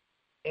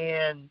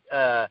 and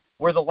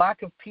where the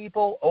lack of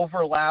people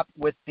overlap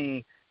with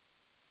the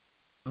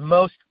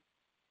most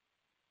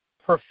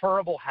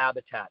preferable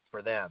habitat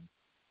for them.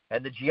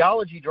 And the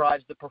geology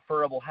drives the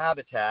preferable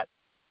habitat.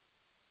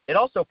 It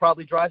also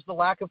probably drives the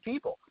lack of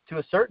people to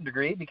a certain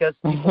degree, because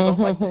people don't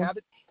like to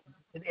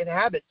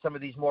inhabit some of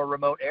these more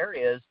remote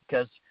areas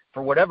because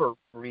for whatever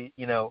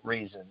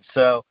reason.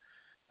 So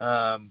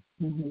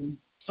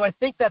so I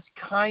think that's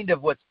kind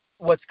of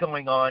what's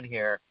going on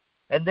here.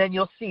 And then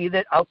you'll see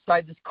that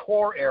outside this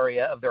core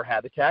area of their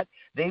habitat,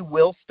 they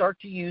will start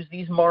to use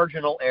these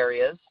marginal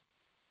areas.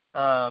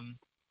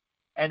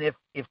 And if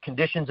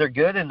conditions are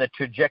good and the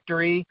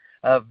trajectory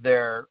of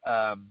their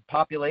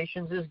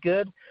populations is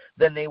good,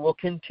 then they will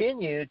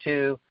continue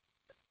to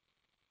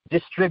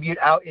distribute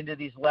out into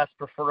these less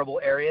preferable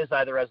areas,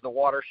 either as the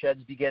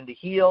watersheds begin to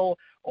heal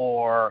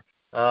or,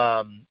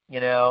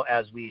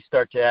 as we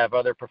start to have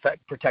other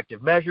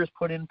protective measures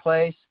put in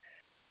place.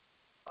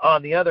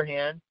 On the other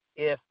hand,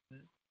 if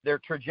their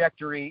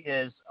trajectory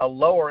is a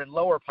lower and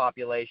lower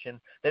population,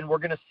 then we're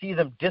going to see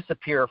them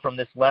disappear from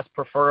this less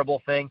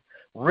preferable thing,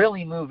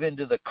 really move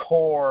into the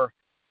core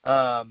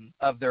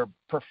of their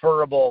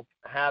preferable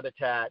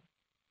habitat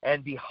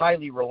and be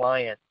highly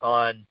reliant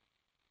on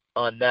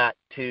that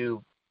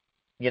to,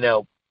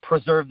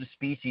 preserve the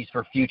species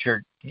for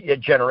future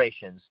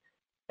generations.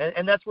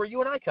 And that's where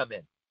you and I come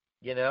in,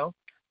 to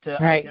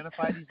right.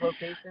 identify these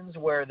locations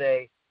where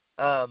they,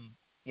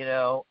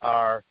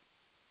 are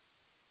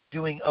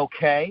doing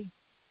okay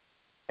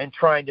and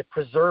trying to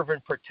preserve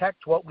and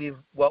protect what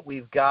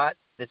we've got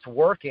that's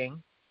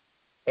working,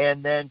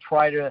 and then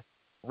try to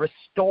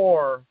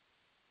restore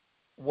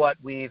what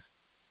we've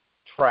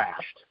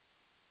trashed,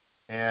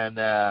 and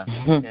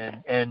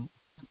and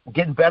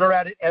getting better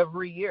at it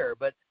every year.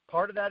 But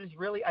part of that is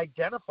really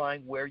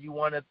identifying where you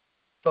want to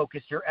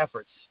focus your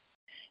efforts.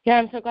 Yeah,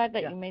 I'm so glad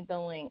that you made the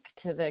link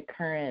to the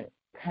current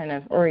kind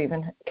of, or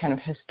even kind of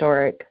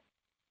historic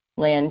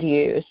land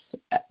use,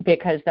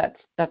 because that's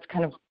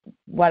kind of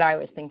what I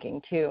was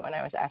thinking too when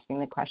I was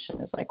asking the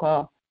question. Is like,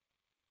 well,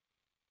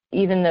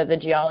 even though the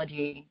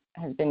geology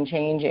has been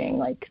changing,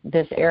 like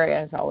this area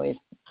has always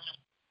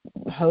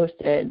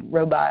hosted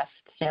robust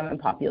salmon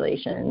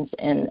populations,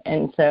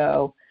 and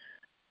so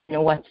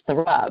what's the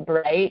rub,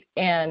 right?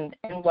 And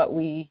what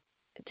we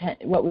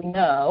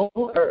know,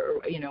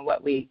 or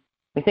what we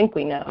think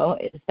we know,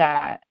 is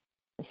that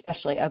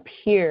especially up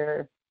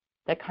here,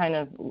 the kind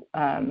of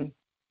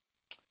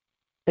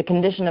the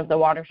condition of the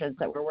watersheds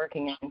that we're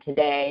working in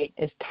today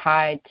is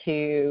tied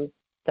to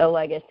the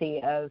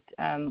legacy of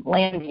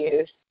land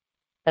use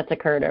that's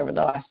occurred over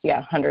the last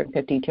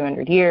 150,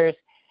 200 years.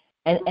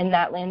 And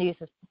that land use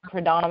has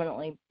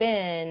predominantly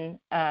been,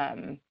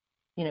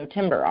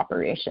 timber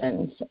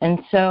operations. And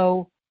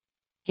so,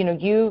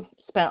 you've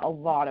spent a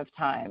lot of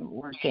time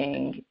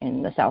working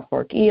in the South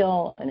Fork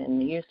Eel and in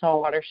the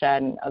Usal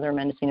watershed and other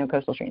Mendocino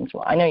coastal streams.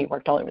 Well, I know you've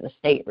worked all over the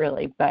state,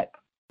 really, but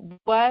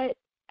what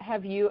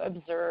have you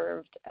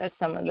observed as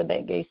some of the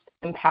biggest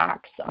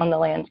impacts on the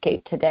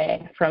landscape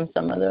today from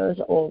some of those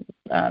old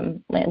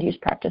land use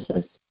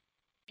practices?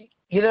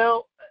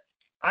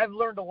 I've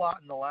learned a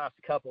lot in the last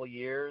couple of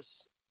years.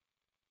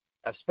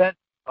 I've spent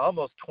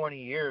almost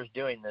 20 years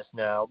doing this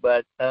now,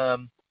 but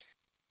I'm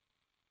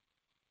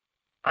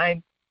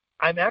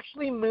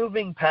actually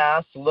moving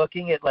past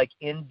looking at like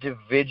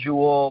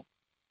individual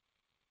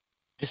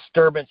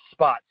disturbance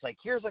spots. Like,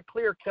 here's a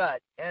clear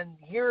cut and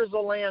here's a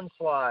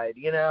landslide,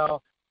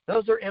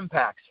 those are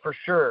impacts for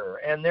sure,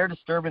 and they're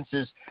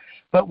disturbances.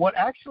 But what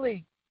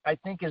actually I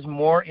think is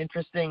more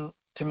interesting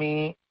to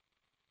me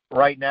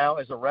right now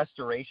as a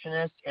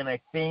restorationist, and I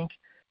think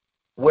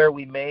where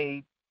we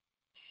may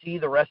see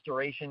the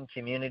restoration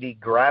community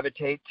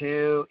gravitate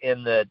to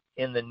in the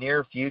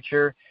near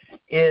future,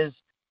 is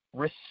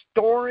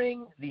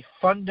restoring the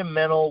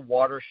fundamental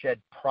watershed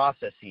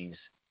processes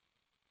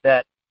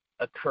that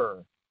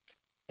occur.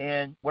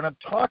 And what I'm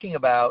talking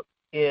about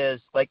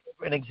is, like,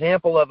 an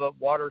example of a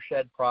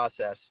watershed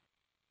process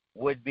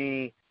would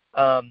be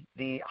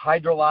the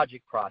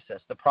hydrologic process,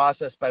 the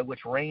process by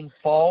which rain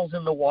falls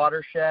in the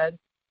watershed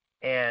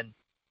and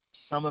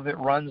some of it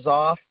runs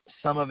off,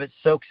 some of it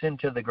soaks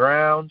into the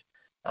ground.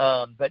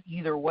 But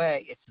either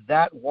way, it's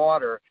that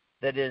water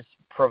that is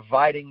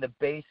providing the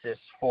basis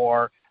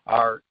for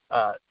our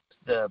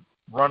the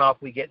runoff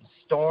we get in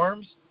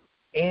storms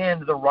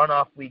and the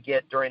runoff we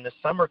get during the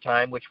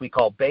summertime, which we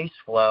call base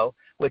flow,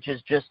 which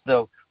is just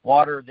the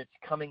water that's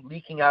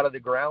leaking out of the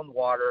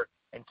groundwater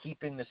and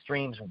keeping the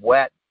streams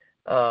wet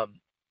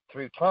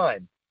through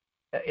time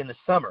in the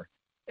summer.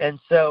 And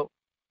so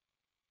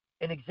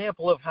an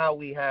example of how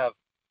we have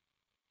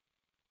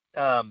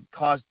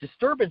caused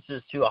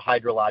disturbances to a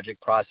hydrologic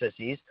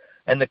processes,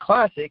 and the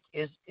classic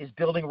is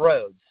building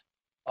roads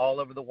all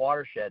over the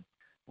watershed.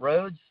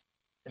 Roads,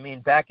 I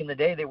mean, back in the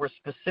day, they were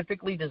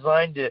specifically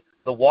designed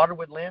the water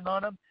would land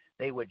on them.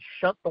 They would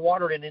shunt the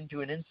water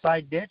into an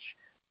inside ditch,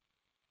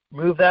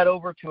 move that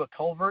over to a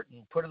culvert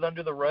and put it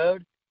under the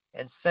road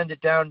and send it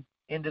down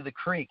into the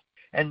creek.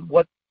 And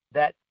what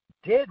that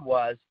did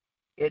was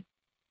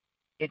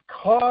it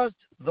caused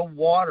the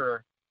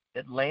water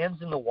that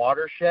lands in the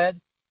watershed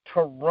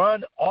to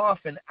run off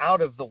and out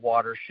of the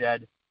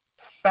watershed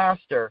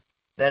faster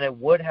than it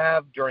would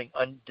have during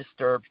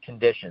undisturbed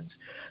conditions.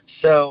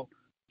 So,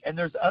 and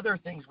there's other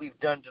things we've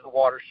done to the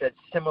watershed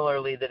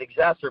similarly that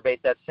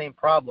exacerbate that same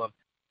problem.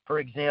 For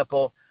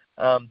example,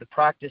 the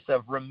practice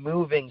of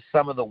removing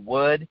some of the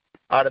wood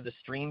out of the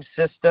stream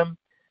system,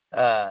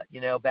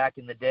 back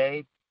in the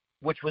day,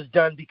 which was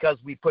done because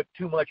we put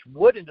too much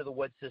wood into the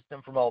wood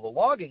system from all the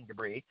logging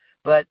debris.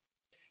 But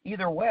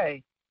either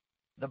way,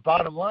 the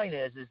bottom line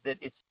is that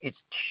it's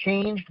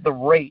changed the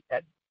rate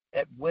at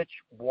which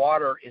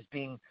water is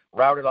being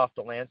routed off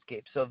the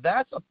landscape. So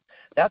that's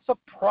a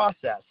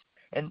process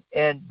and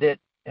that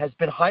has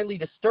been highly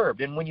disturbed.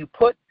 And when you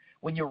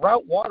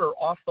route water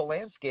off the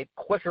landscape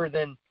quicker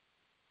than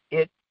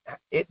it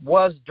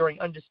was during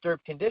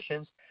undisturbed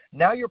conditions,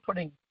 now you're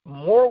putting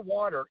more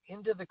water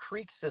into the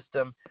creek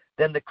system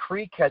than the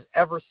creek has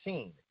ever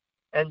seen.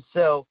 And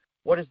so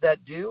what does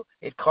that do?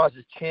 It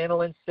causes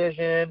channel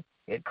incision.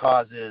 It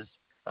causes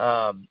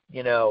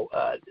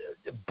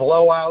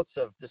blowouts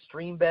of the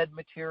stream bed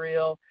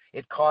material.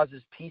 It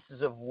causes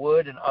pieces of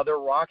wood and other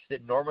rocks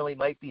that normally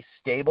might be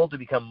stable to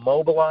become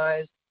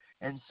mobilized.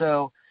 And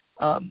so,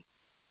 and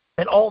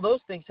all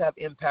those things have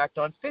impact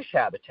on fish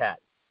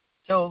habitat.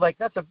 So like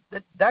I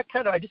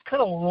just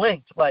kind of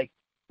linked like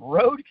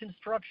road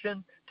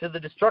construction to the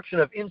destruction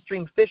of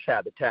in-stream fish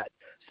habitat.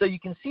 So you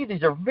can see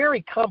these are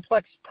very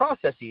complex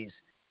processes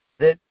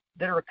that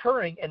are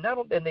occurring, and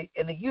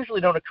they usually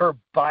don't occur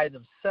by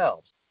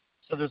themselves.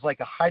 So there's like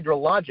a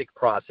hydrologic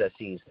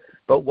processes,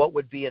 but what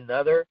would be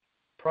another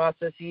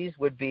processes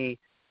would be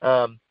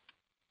a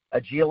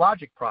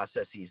geologic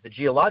processes. The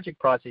geologic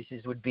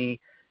processes would be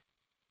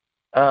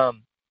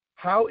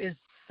how is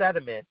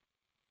sediment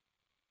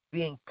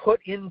being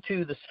put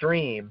into the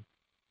stream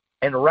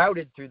and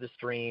routed through the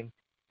stream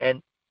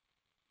and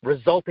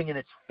resulting in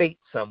its fate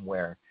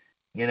somewhere,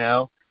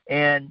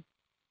 and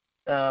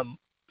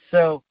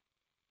so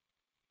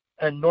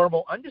in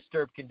normal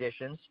undisturbed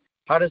conditions,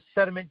 how does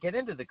sediment get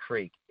into the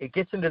creek? It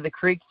gets into the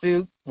creek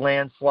through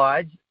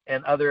landslides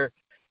and other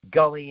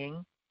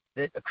gullying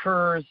that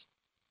occurs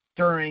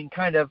during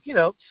kind of,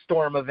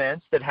 storm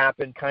events that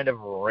happen kind of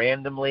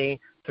randomly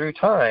through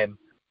time.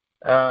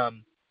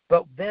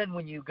 But then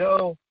when you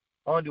go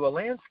onto a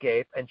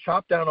landscape and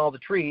chop down all the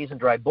trees and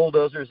drive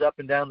bulldozers up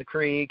and down the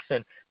creeks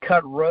and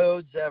cut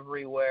roads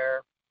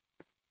everywhere,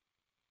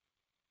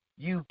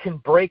 you can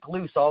break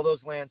loose all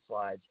those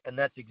landslides. And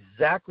that's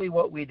exactly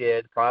what we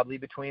did probably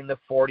between the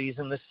 40s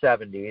and the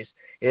 70s,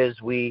 is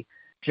we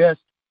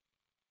just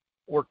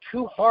were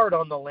too hard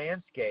on the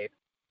landscape,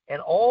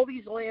 and all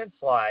these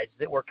landslides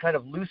that were kind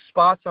of loose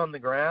spots on the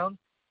ground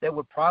that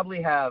would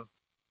probably have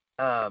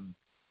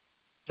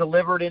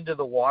delivered into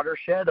the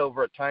watershed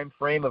over a time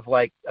frame of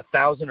like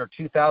 1,000 or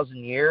 2,000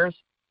 years,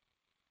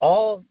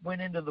 all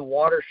went into the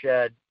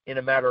watershed in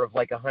a matter of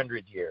like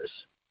 100 years.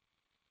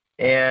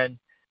 And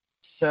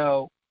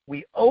so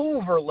we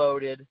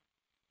overloaded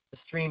the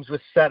streams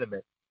with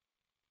sediment.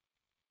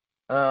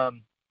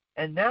 And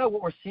now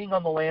what we're seeing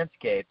on the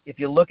landscape, if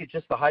you look at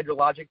just the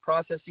hydrologic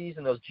processes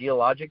and those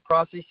geologic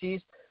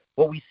processes,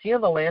 what we see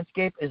on the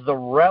landscape is the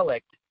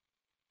relict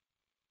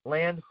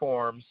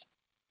landforms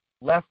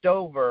left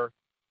over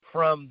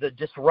from the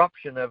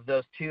disruption of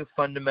those two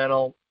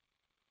fundamental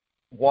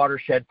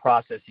watershed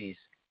processes.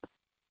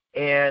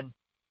 And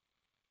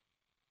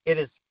it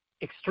is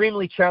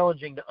extremely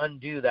challenging to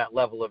undo that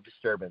level of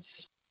disturbance.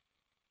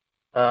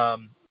 But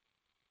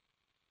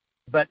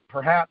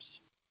perhaps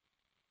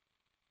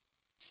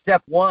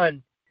step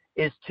one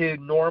is to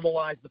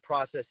normalize the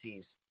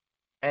processes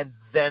and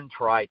then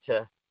try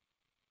to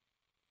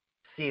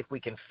see if we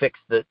can fix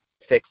the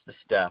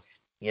stuff,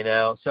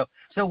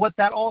 So what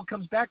that all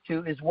comes back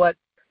to is what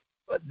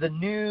the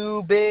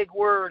new big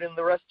word in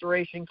the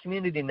restoration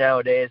community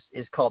nowadays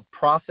is called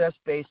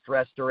process-based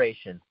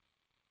restoration.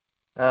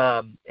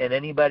 And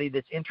anybody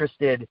that's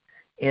interested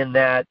in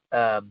that,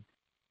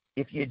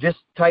 if you just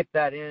type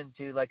that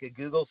into like a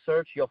Google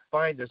search, you'll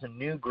find there's a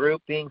new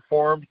group being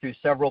formed through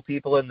several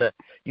people in the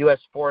U.S.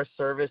 Forest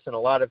Service and a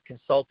lot of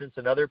consultants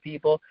and other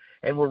people.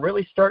 And we're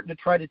really starting to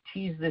try to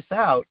tease this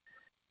out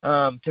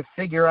to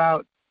figure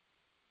out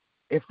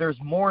if there's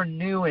more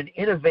new and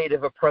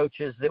innovative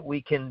approaches that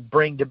we can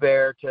bring to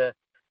bear to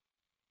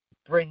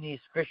bring these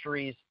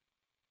fisheries,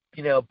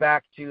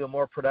 back to a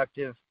more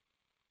productive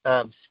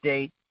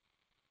state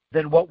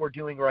than what we're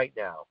doing right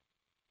now.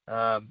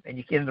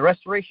 And in the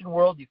restoration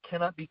world, you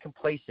cannot be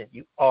complacent.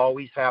 You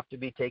always have to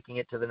be taking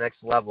it to the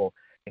next level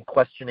and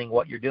questioning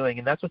what you're doing.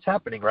 And that's what's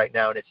happening right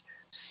now. And it's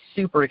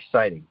super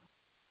exciting.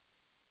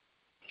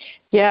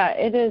 Yeah,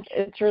 it is.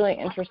 It's really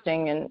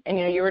interesting.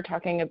 And you were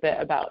talking a bit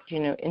about,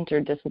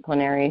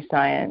 interdisciplinary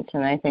science.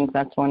 And I think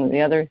that's one of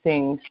the other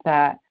things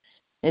that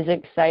is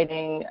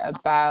exciting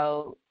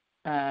about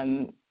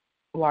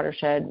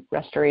watershed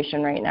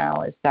restoration right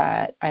now is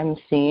that I'm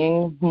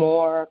seeing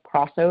more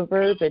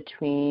crossover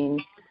between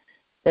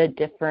the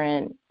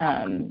different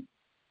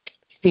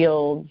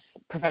fields,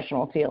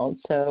 professional fields.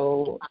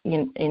 So,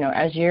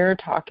 as you're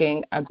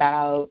talking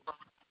about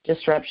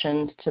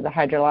disruptions to the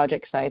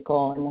hydrologic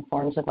cycle in the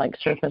forms of like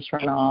surface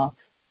runoff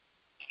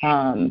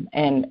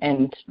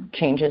and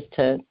changes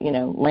to,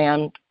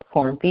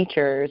 landform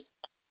features,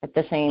 at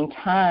the same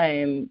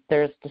time,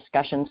 there's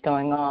discussions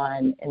going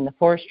on in the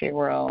forestry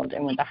world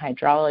and with the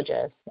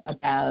hydrologists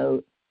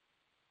about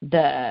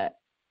the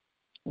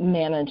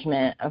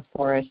management of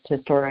forests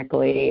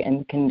historically and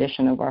the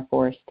condition of our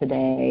forests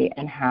today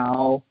and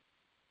how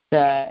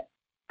the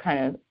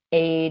kind of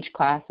age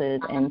classes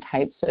and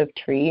types of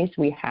trees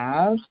we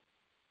have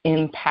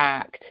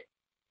impact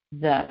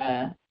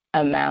the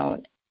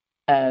amount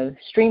of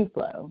stream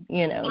flow,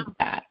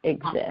 that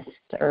exists,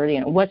 or,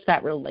 what's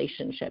that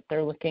relationship?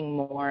 They're looking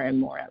more and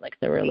more at like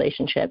the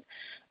relationship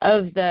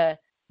of the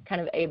kind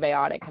of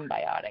abiotic and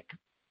biotic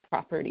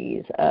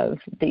properties of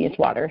these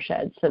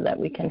watersheds so that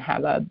we can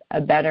have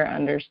a better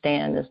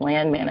understand as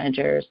land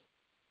managers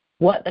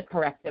what the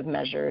corrective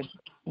measures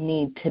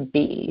need to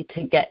be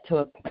to get to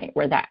a point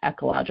where that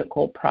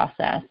ecological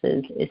process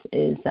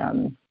is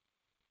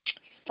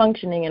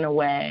functioning in a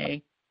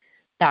way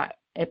that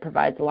it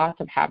provides lots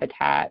of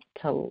habitat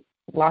to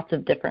lots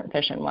of different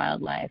fish and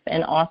wildlife,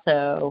 and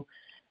also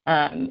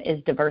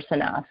is diverse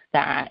enough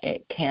that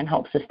it can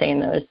help sustain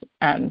those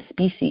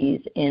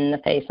species in the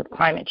face of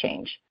climate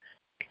change.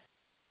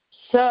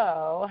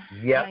 So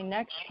my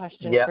next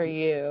question for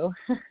you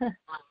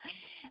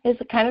is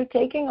kind of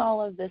taking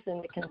all of this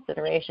into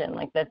consideration,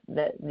 like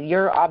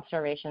your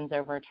observations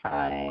over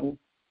time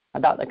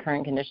about the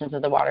current conditions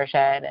of the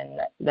watershed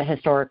and the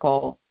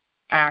historical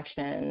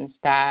actions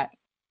that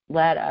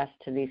led us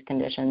to these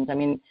conditions. I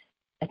mean,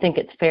 I think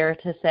it's fair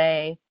to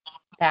say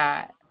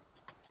that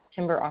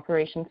timber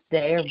operations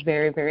today are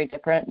very, very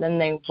different than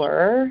they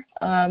were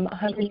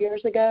 100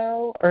 years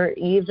ago, or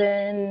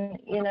even,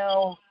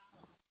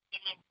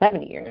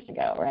 70 years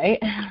ago, right?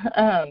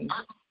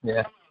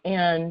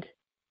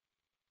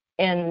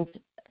 And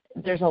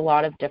there's a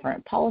lot of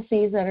different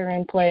policies that are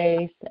in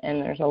place, and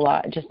there's a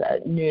lot, just a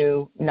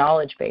new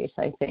knowledge base,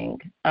 I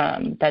think,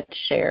 that's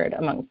shared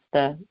amongst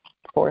the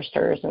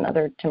foresters and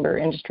other timber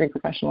industry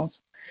professionals.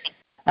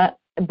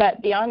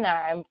 But beyond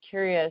that, I'm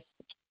curious,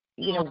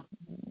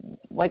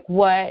 like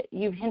what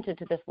you've hinted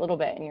to this a little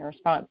bit in your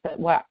response, but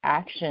what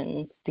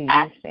actions do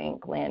you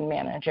think land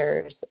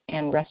managers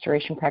and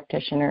restoration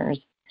practitioners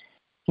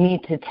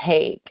need to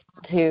take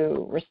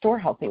to restore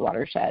healthy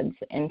watersheds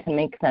and to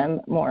make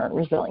them more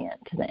resilient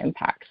to the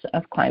impacts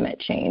of climate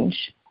change?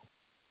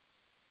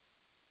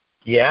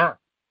 Yeah.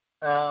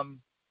 Well,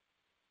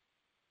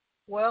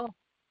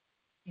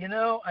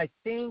 I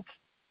think,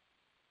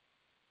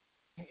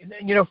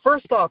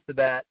 first off the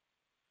bat,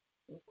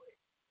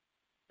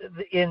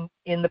 in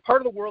the part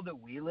of the world that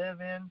we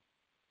live in,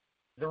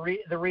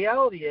 the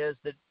reality is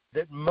that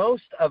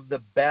most of the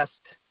best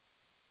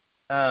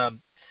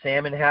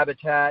salmon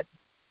habitat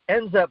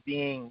ends up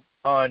being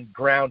on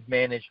ground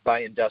managed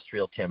by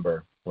industrial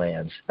timber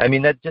lands. I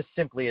mean, that just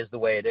simply is the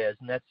way it is,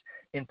 and that's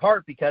in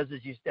part because,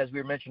 as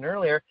we mentioned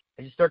earlier,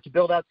 as you start to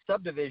build out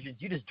subdivisions,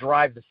 you just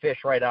drive the fish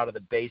right out of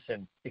the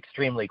basin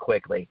extremely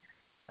quickly,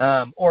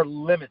 or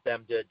limit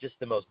them to just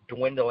the most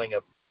dwindling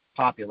of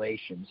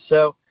populations.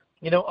 So,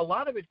 a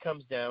lot of it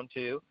comes down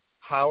to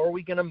how are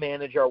we going to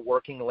manage our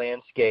working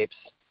landscapes,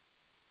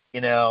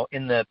 in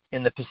the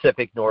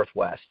Pacific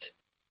Northwest.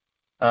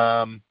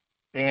 And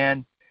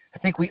I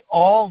think we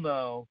all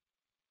know,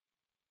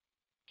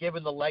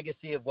 given the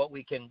legacy of what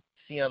we can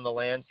see on the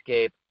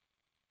landscape,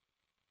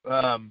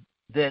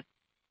 that,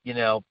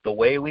 the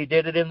way we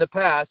did it in the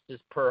past is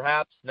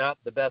perhaps not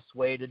the best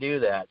way to do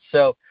that.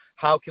 So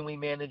how can we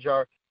manage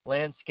our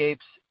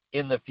landscapes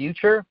in the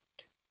future?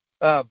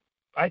 I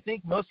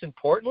think most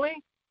importantly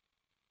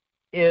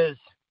is,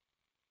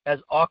 as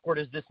awkward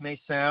as this may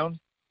sound,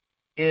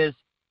 is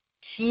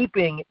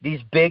keeping these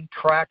big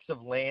tracts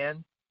of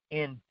land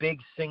in big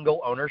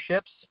single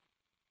ownerships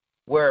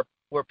where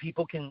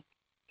people can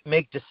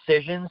make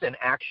decisions and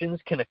actions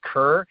can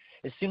occur.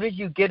 As soon as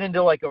you get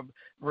into like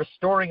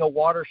restoring a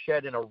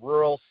watershed in a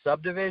rural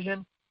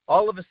subdivision,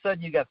 all of a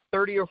sudden you got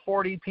 30 or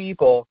 40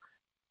 people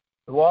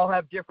who all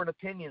have different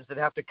opinions that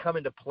have to come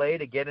into play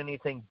to get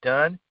anything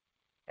done.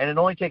 And it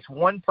only takes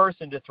one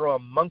person to throw a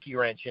monkey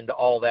wrench into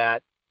all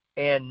that,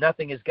 and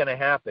nothing is going to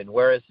happen.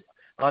 Whereas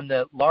on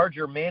the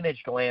larger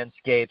managed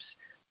landscapes,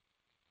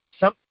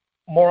 some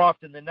more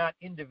often than not,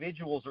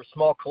 individuals or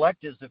small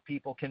collectives of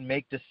people can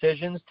make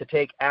decisions to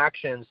take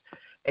actions,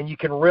 and you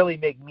can really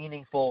make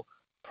meaningful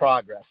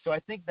progress. So I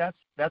think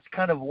that's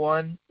kind of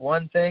one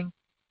thing.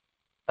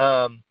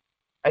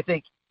 I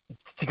think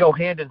to go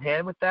hand in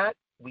hand with that,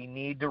 we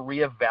need to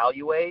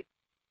reevaluate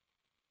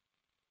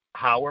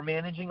how we're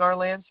managing our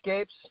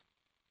landscapes.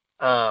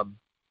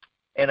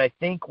 And I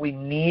think we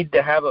need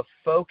to have a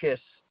focus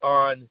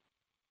on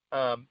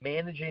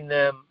managing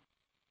them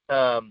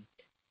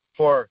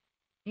for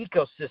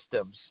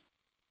ecosystems,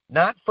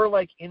 not for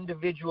like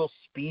individual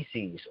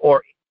species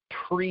or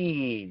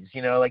trees.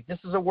 Like this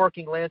is a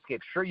working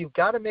landscape. Sure, you've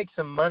got to make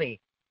some money,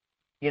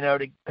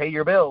 to pay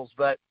your bills,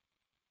 but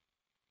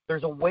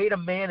there's a way to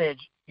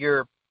manage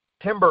your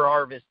timber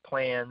harvest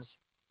plans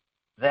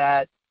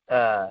that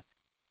are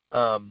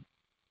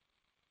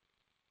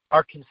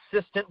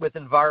consistent with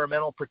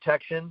environmental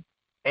protection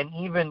and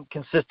even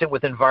consistent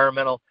with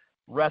environmental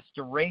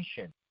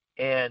restoration.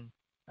 And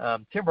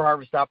timber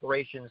harvest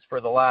operations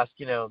for the last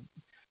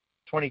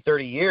 20,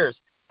 30 years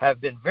have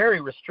been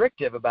very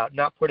restrictive about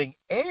not putting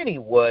any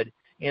wood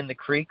in the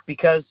creek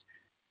because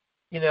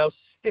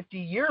 50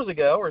 years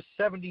ago or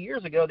 70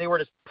 years ago they were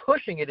just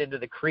pushing it into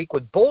the creek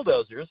with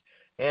bulldozers,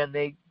 and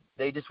they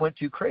just went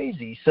too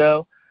crazy.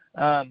 So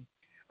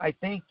I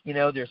think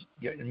there's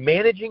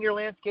managing your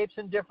landscapes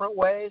in different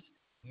ways,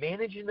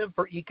 managing them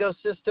for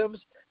ecosystems,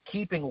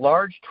 keeping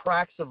large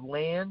tracts of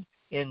land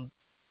in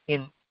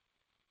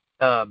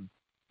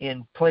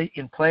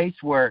place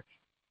where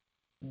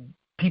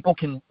people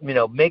can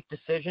make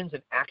decisions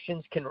and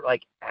actions can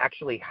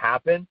actually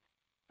happen.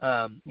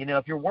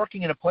 If you're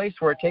working in a place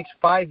where it takes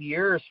 5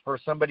 years for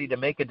somebody to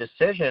make a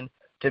decision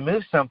to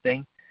move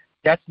something,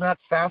 that's not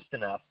fast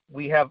enough.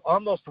 We have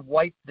almost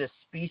wiped this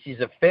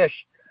species of fish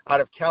out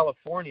of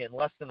California in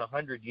less than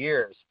 100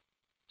 years.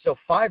 So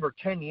 5 or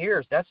 10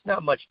 years, that's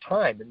not much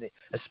time, and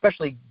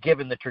especially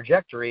given the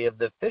trajectory of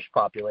the fish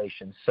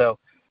population. So,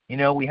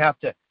 we have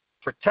to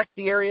protect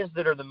the areas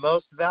that are the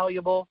most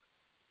valuable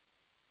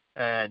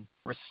and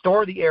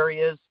restore the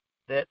areas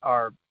that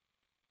are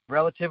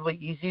relatively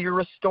easy to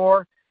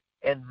restore,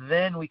 and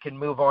then we can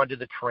move on to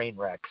the train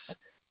wrecks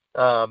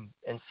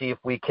and see if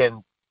we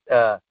can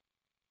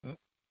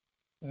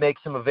make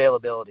some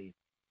availability.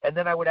 And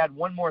then I would add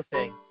one more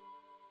thing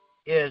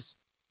is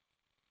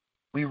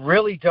we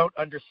really don't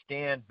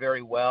understand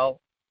very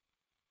well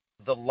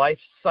the life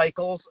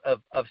cycles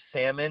of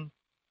salmon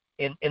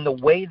in the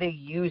way they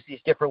use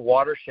these different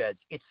watersheds.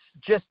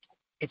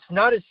 It's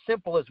not as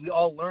simple as we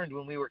all learned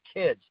when we were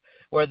kids,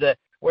 where the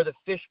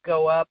fish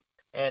go up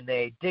and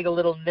they dig a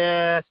little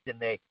nest and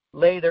they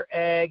lay their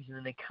eggs and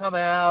then they come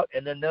out,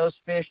 and then those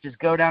fish just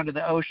go down to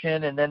the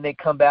ocean and then they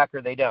come back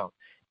or they don't.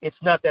 It's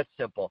not that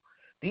simple.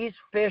 These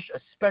fish,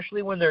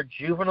 especially when they're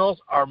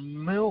juveniles, are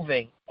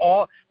moving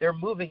out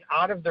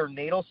of their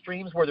natal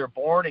streams where they're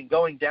born and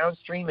going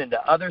downstream into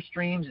other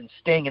streams and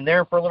staying in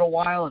there for a little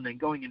while and then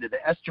going into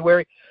the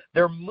estuary.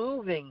 They're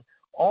moving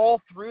all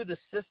through the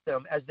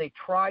system as they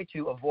try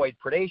to avoid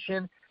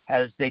predation,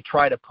 as they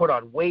try to put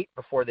on weight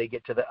before they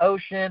get to the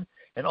ocean,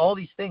 and all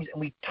these things.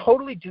 And we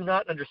totally do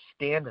not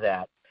understand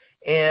that.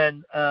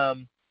 And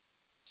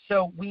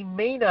so we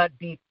may not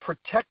be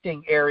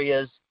protecting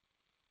areas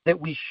that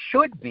we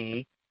should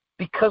be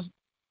because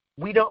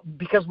we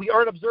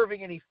aren't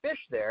observing any fish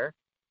there,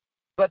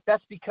 but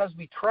that's because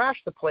we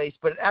trash the place.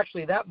 But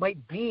actually that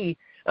might be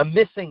a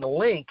missing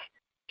link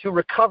to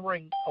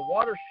recovering a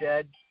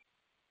watershed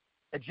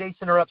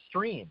adjacent or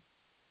upstream.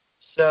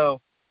 So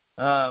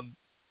I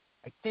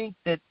think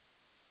that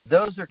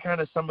those are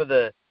kind of some of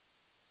the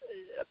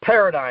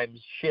paradigm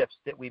shifts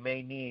that we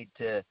may need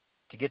to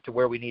get to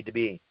where we need to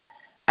be.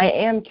 I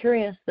am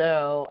curious,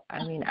 though,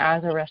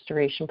 as a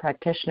restoration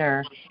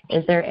practitioner,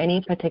 is there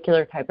any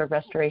particular type of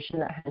restoration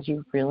that has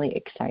you really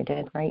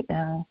excited right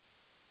now?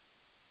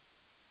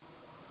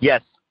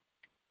 Yes.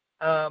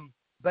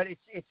 But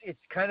it's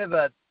kind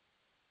of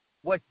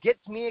what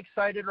gets me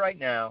excited right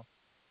now,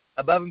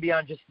 above and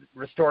beyond just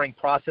restoring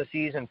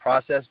processes and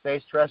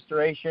process-based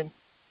restoration,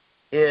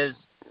 is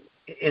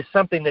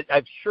something that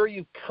I'm sure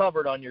you've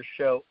covered on your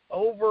show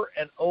over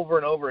and over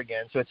and over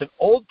again. So it's an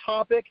old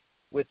topic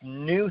with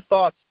new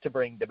thoughts to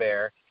bring to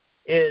bear,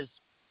 is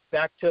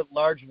back to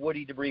large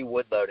woody debris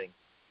wood loading.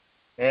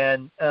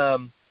 And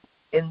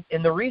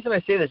the reason I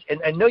say this, and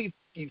I know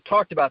you've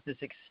talked about this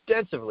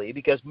extensively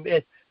because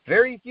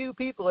very few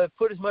people have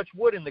put as much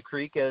wood in the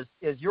creek as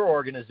your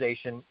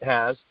organization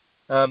has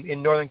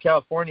in Northern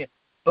California.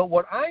 But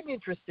what I'm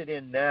interested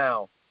in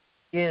now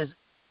is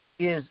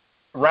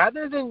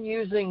rather than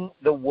using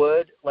the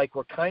wood like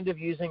we're kind of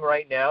using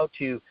right now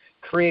to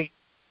create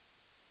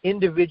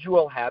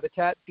individual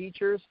habitat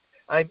features,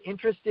 I'm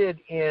interested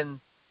in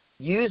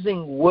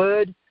using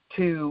wood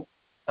to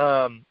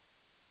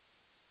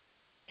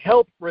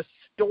help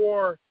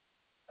restore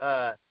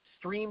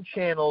stream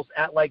channels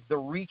at like the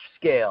reach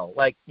scale,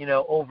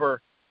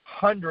 over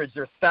hundreds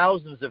or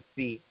thousands of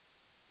feet.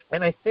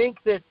 And I think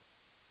that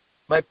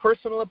my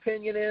personal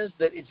opinion is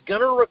that it's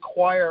going to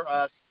require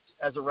us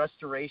as a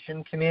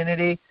restoration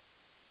community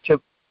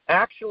to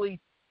actually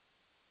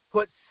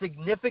put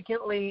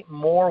significantly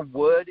more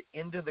wood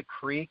into the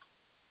creek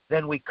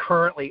than we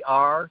currently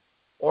are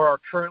or are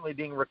currently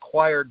being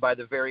required by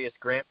the various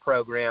grant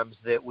programs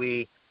that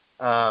we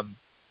tend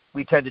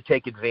to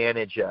take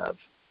advantage of.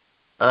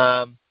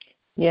 And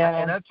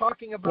I'm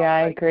talking about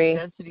I agree.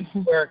 density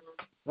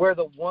where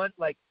the one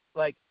like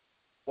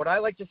what I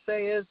like to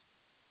say is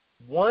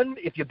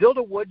if you build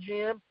a wood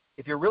jam,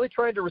 if you're really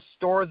trying to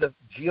restore the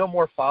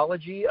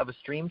geomorphology of a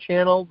stream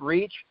channel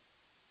reach,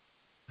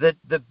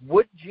 the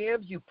wood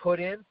jams you put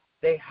in,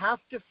 they have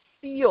to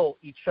feel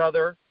each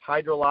other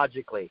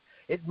hydrologically.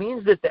 It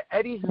means that the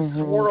eddies and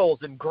swirls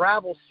and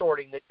gravel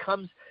sorting that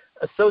comes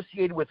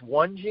associated with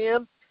one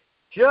jam,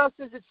 just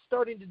as it's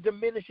starting to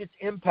diminish its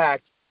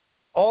impact,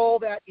 all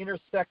that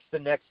intersects the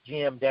next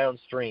jam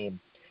downstream.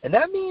 And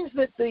that means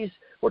that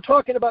we're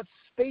talking about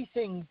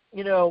spacing,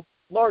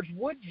 large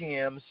wood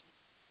jams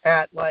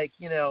at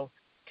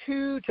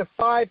 2 to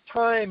 5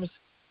 times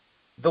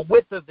the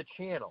width of the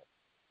channel.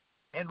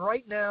 And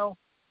right now,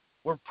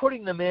 we're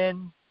putting them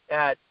in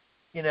at,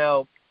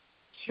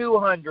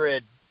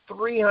 200,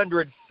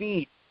 300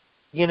 feet,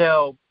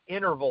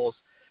 intervals.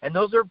 And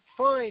those are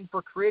fine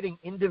for creating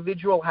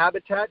individual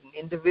habitat and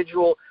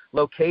individual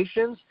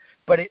locations,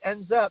 but it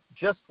ends up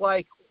just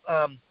like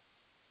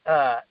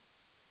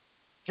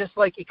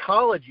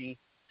ecology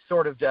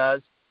sort of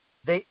does.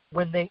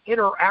 When they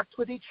interact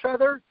with each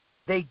other,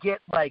 they get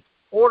like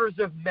orders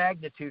of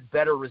magnitude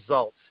better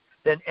results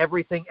than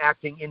everything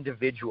acting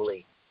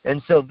individually.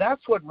 And so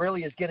that's what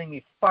really is getting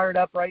me fired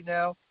up right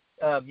now.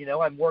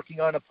 I'm working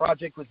on a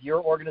project with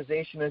your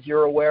organization, as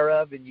you're aware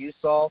of, in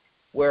USOL,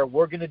 where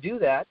we're going to do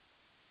that.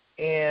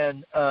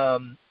 And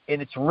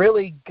it's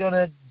really going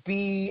to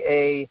be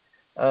a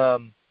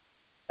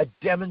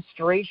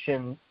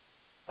demonstration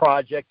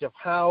project of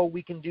how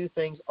we can do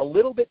things a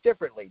little bit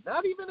differently.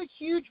 Not even a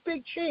huge,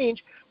 big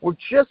change. We're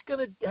just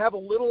going to have a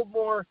little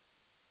more.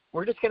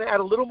 We're just going to add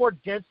a little more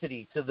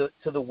density to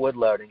the wood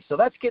loading. So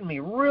that's getting me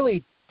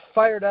really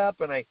fired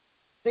up, and I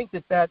think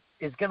that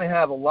is going to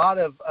have a lot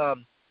of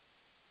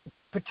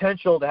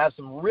potential to have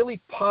some really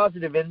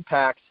positive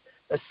impacts,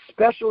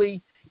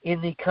 especially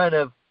in the kind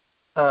of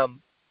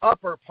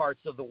upper parts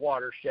of the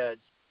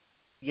watersheds,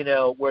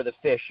 where the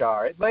fish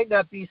are. It might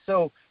not be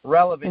so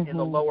relevant in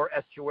the lower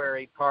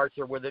estuary parts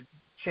or where the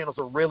channels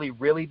are really,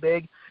 really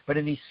big, but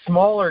in these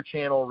smaller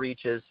channel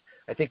reaches,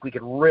 I think we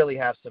could really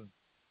have some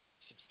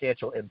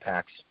substantial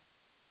impacts.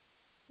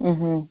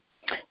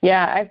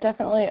 Yeah, I've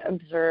definitely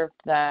observed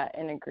that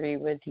and agree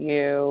with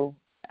you.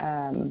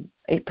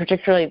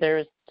 Particularly,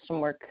 there's some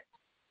work.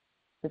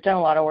 We've done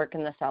a lot of work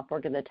in the South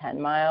Fork of the 10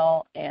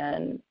 Mile,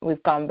 and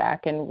we've gone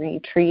back and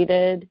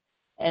retreated,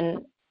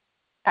 and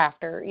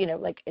after,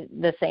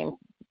 the same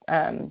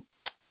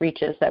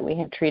reaches that we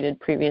had treated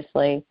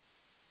previously.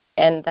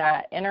 And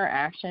that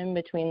interaction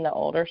between the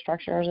older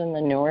structures and the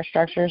newer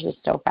structures is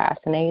so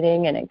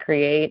fascinating, and it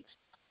creates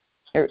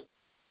that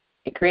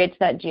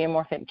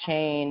geomorphic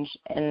change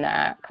and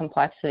that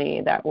complexity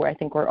that I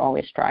think we're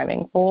always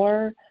striving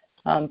for,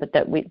 but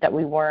that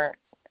we weren't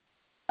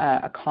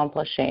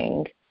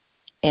accomplishing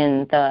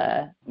in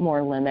the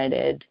more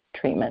limited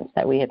treatments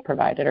that we had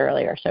provided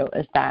earlier. So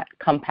it's that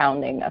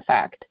compounding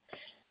effect.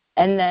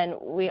 And then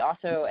we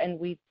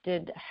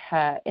did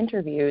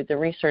interview the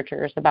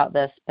researchers about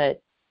this, but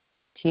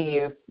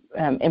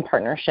in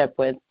partnership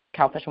with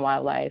Cal Fish and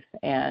Wildlife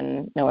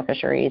and NOAA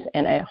Fisheries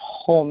and a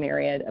whole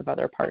myriad of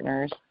other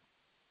partners,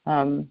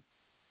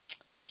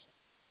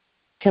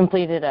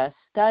 completed a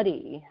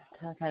study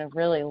to kind of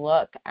really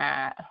look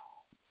at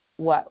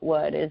what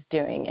wood is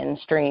doing in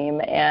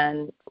stream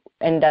and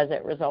does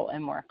it result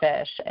in more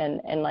fish.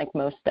 And like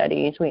most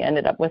studies, we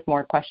ended up with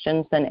more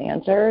questions than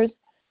answers.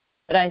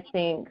 But I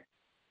think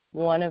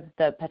one of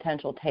the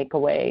potential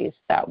takeaways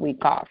that we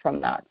got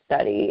from that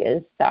study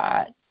is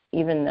that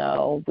even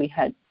though we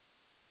had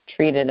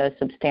treated a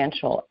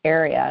substantial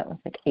area, it was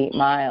like 8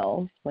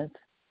 miles with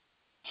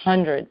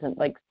hundreds and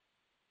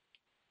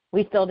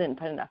we still didn't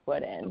put enough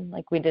wood in.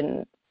 We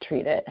didn't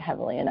treat it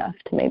heavily enough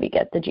to maybe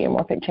get the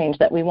geomorphic change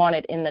that we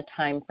wanted in the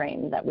time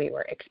frame that we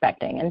were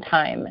expecting. And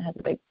time has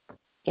a big,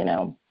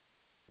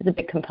 is a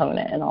big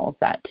component in all of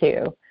that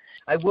too.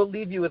 I will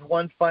leave you with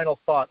one final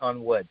thought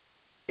on wood,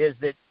 is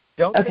that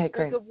don't think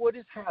of wood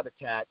as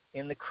habitat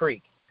in the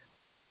creek.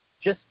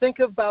 Just think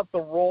about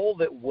the role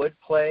that wood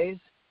plays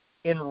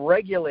in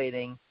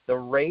regulating the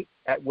rate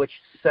at which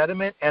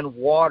sediment and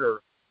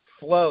water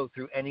flow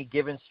through any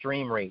given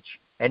stream reach.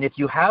 And if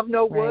you have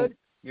no wood,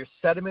 your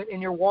sediment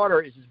in your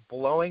water is just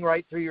blowing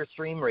right through your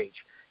stream reach.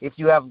 If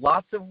you have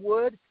lots of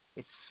wood,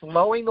 it's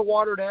slowing the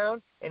water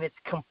down, and it's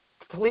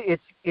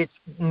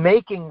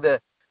making the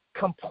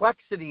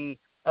complexity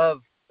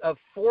of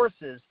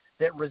forces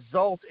that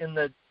result in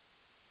the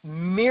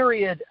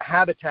myriad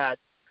habitat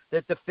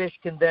that the fish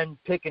can then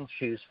pick and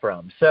choose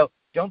from. So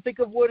don't think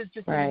of wood as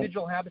just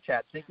individual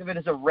habitats. Think of it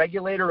as a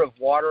regulator of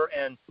water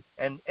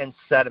and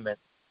sediment.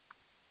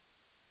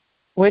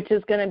 which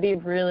is going to be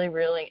really,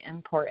 really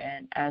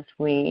important as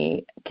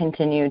we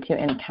continue to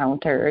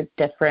encounter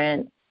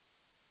different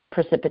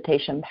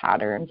precipitation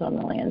patterns on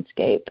the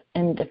landscape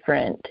and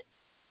different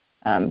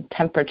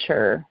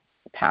temperature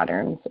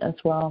patterns as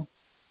well.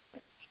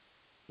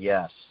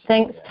 Yes.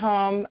 Thanks,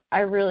 Tom. I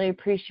really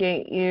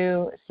appreciate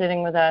you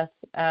sitting with us.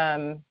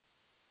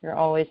 You're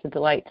always a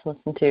delight to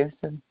listen to.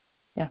 So,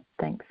 yeah,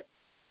 thanks.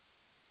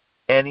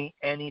 Any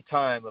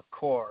time, of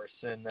course.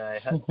 And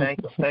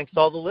thanks to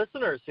all the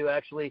listeners who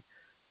actually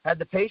had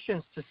the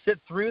patience to sit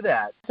through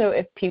that. So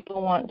if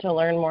people want to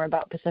learn more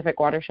about Pacific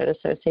Watershed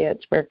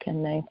Associates, where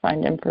can they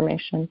find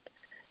information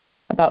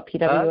about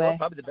PWA? Well,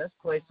 probably the best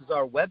place is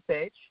our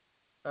webpage,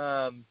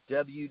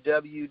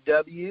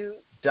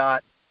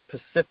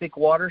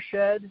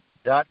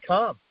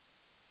 www.pacificwatershed.com.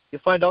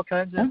 You'll find all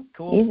kinds of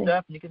cool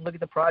stuff, and you can look at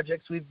the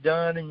projects we've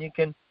done, and you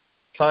can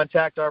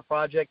contact our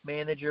project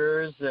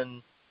managers,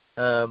 and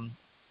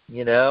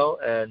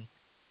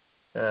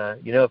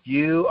if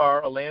you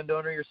are a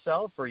landowner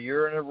yourself or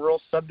you're in a rural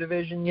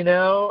subdivision,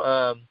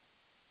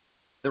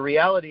 the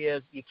reality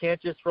is you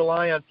can't just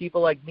rely on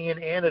people like me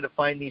and Anna to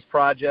find these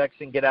projects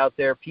and get out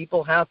there.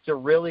 People have to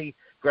really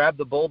grab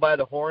the bull by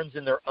the horns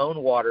in their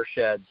own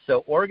watersheds. So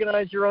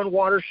organize your own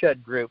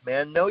watershed group,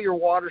 man. Know your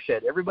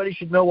watershed. Everybody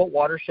should know what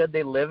watershed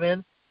they live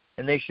in,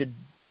 and they should,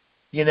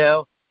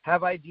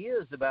 have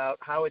ideas about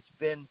how it's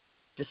been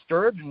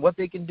disturbed and what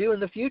they can do in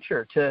the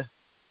future to,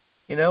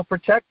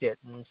 protect it.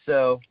 And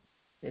so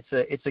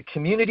it's a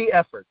community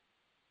effort.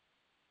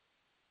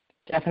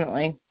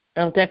 Definitely.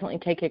 It'll definitely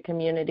take a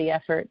community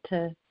effort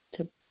to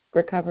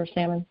recover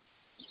salmon.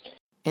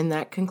 And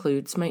that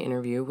concludes my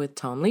interview with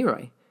Tom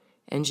Leroy,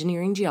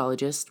 engineering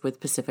geologist with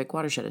Pacific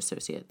Watershed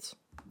Associates.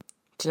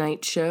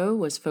 Tonight's show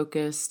was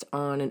focused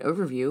on an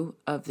overview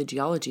of the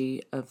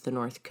geology of the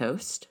North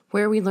Coast,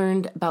 where we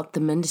learned about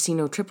the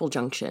Mendocino Triple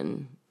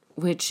Junction,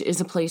 which is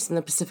a place in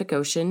the Pacific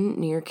Ocean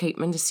near Cape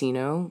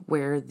Mendocino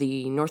where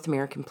the North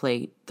American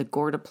Plate, the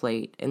Gorda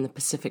Plate, and the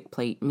Pacific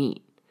Plate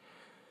meet.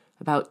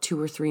 About 2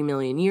 or 3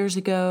 million years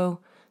ago,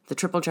 the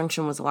Triple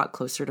Junction was a lot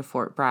closer to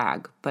Fort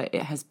Bragg, but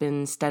it has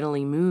been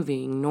steadily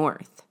moving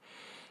north.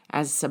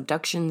 As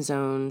subduction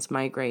zones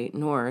migrate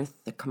north,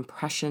 the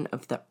compression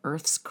of the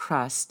Earth's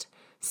crust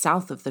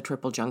south of the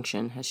Triple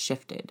Junction has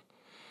shifted.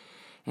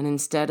 And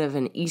instead of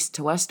an east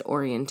to west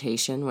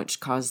orientation, which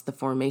caused the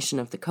formation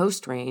of the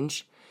Coast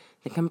Range,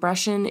 the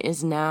compression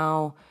is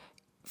now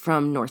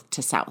from north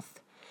to south.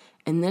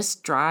 And this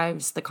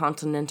drives the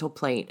continental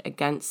plate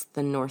against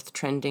the north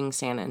trending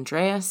San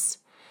Andreas,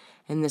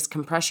 and this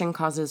compression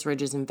causes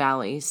ridges and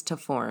valleys to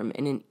form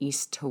in an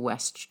east to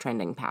west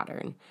trending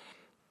pattern.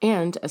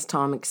 And, as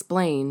Tom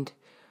explained,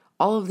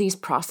 all of these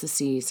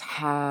processes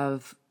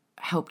have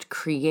helped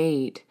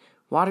create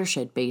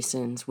watershed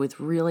basins with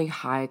really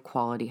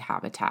high-quality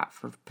habitat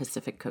for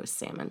Pacific Coast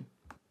salmon.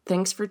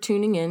 Thanks for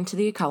tuning in to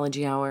the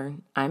Ecology Hour.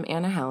 I'm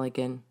Anna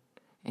Halligan,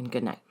 and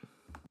good night.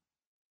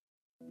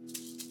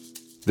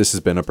 This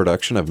has been a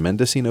production of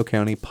Mendocino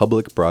County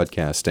Public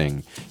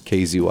Broadcasting,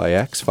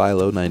 KZYX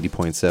Philo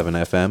 90.7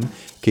 FM,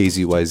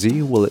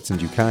 KZYZ Willits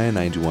and Ukiah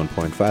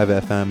 91.5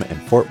 FM,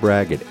 and Fort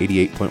Bragg at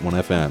 88.1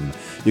 FM.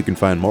 You can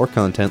find more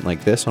content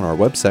like this on our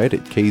website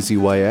at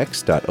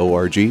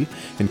kzyx.org,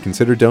 and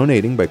consider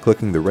donating by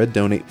clicking the red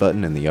donate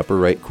button in the upper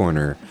right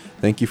corner.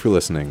 Thank you for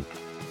listening.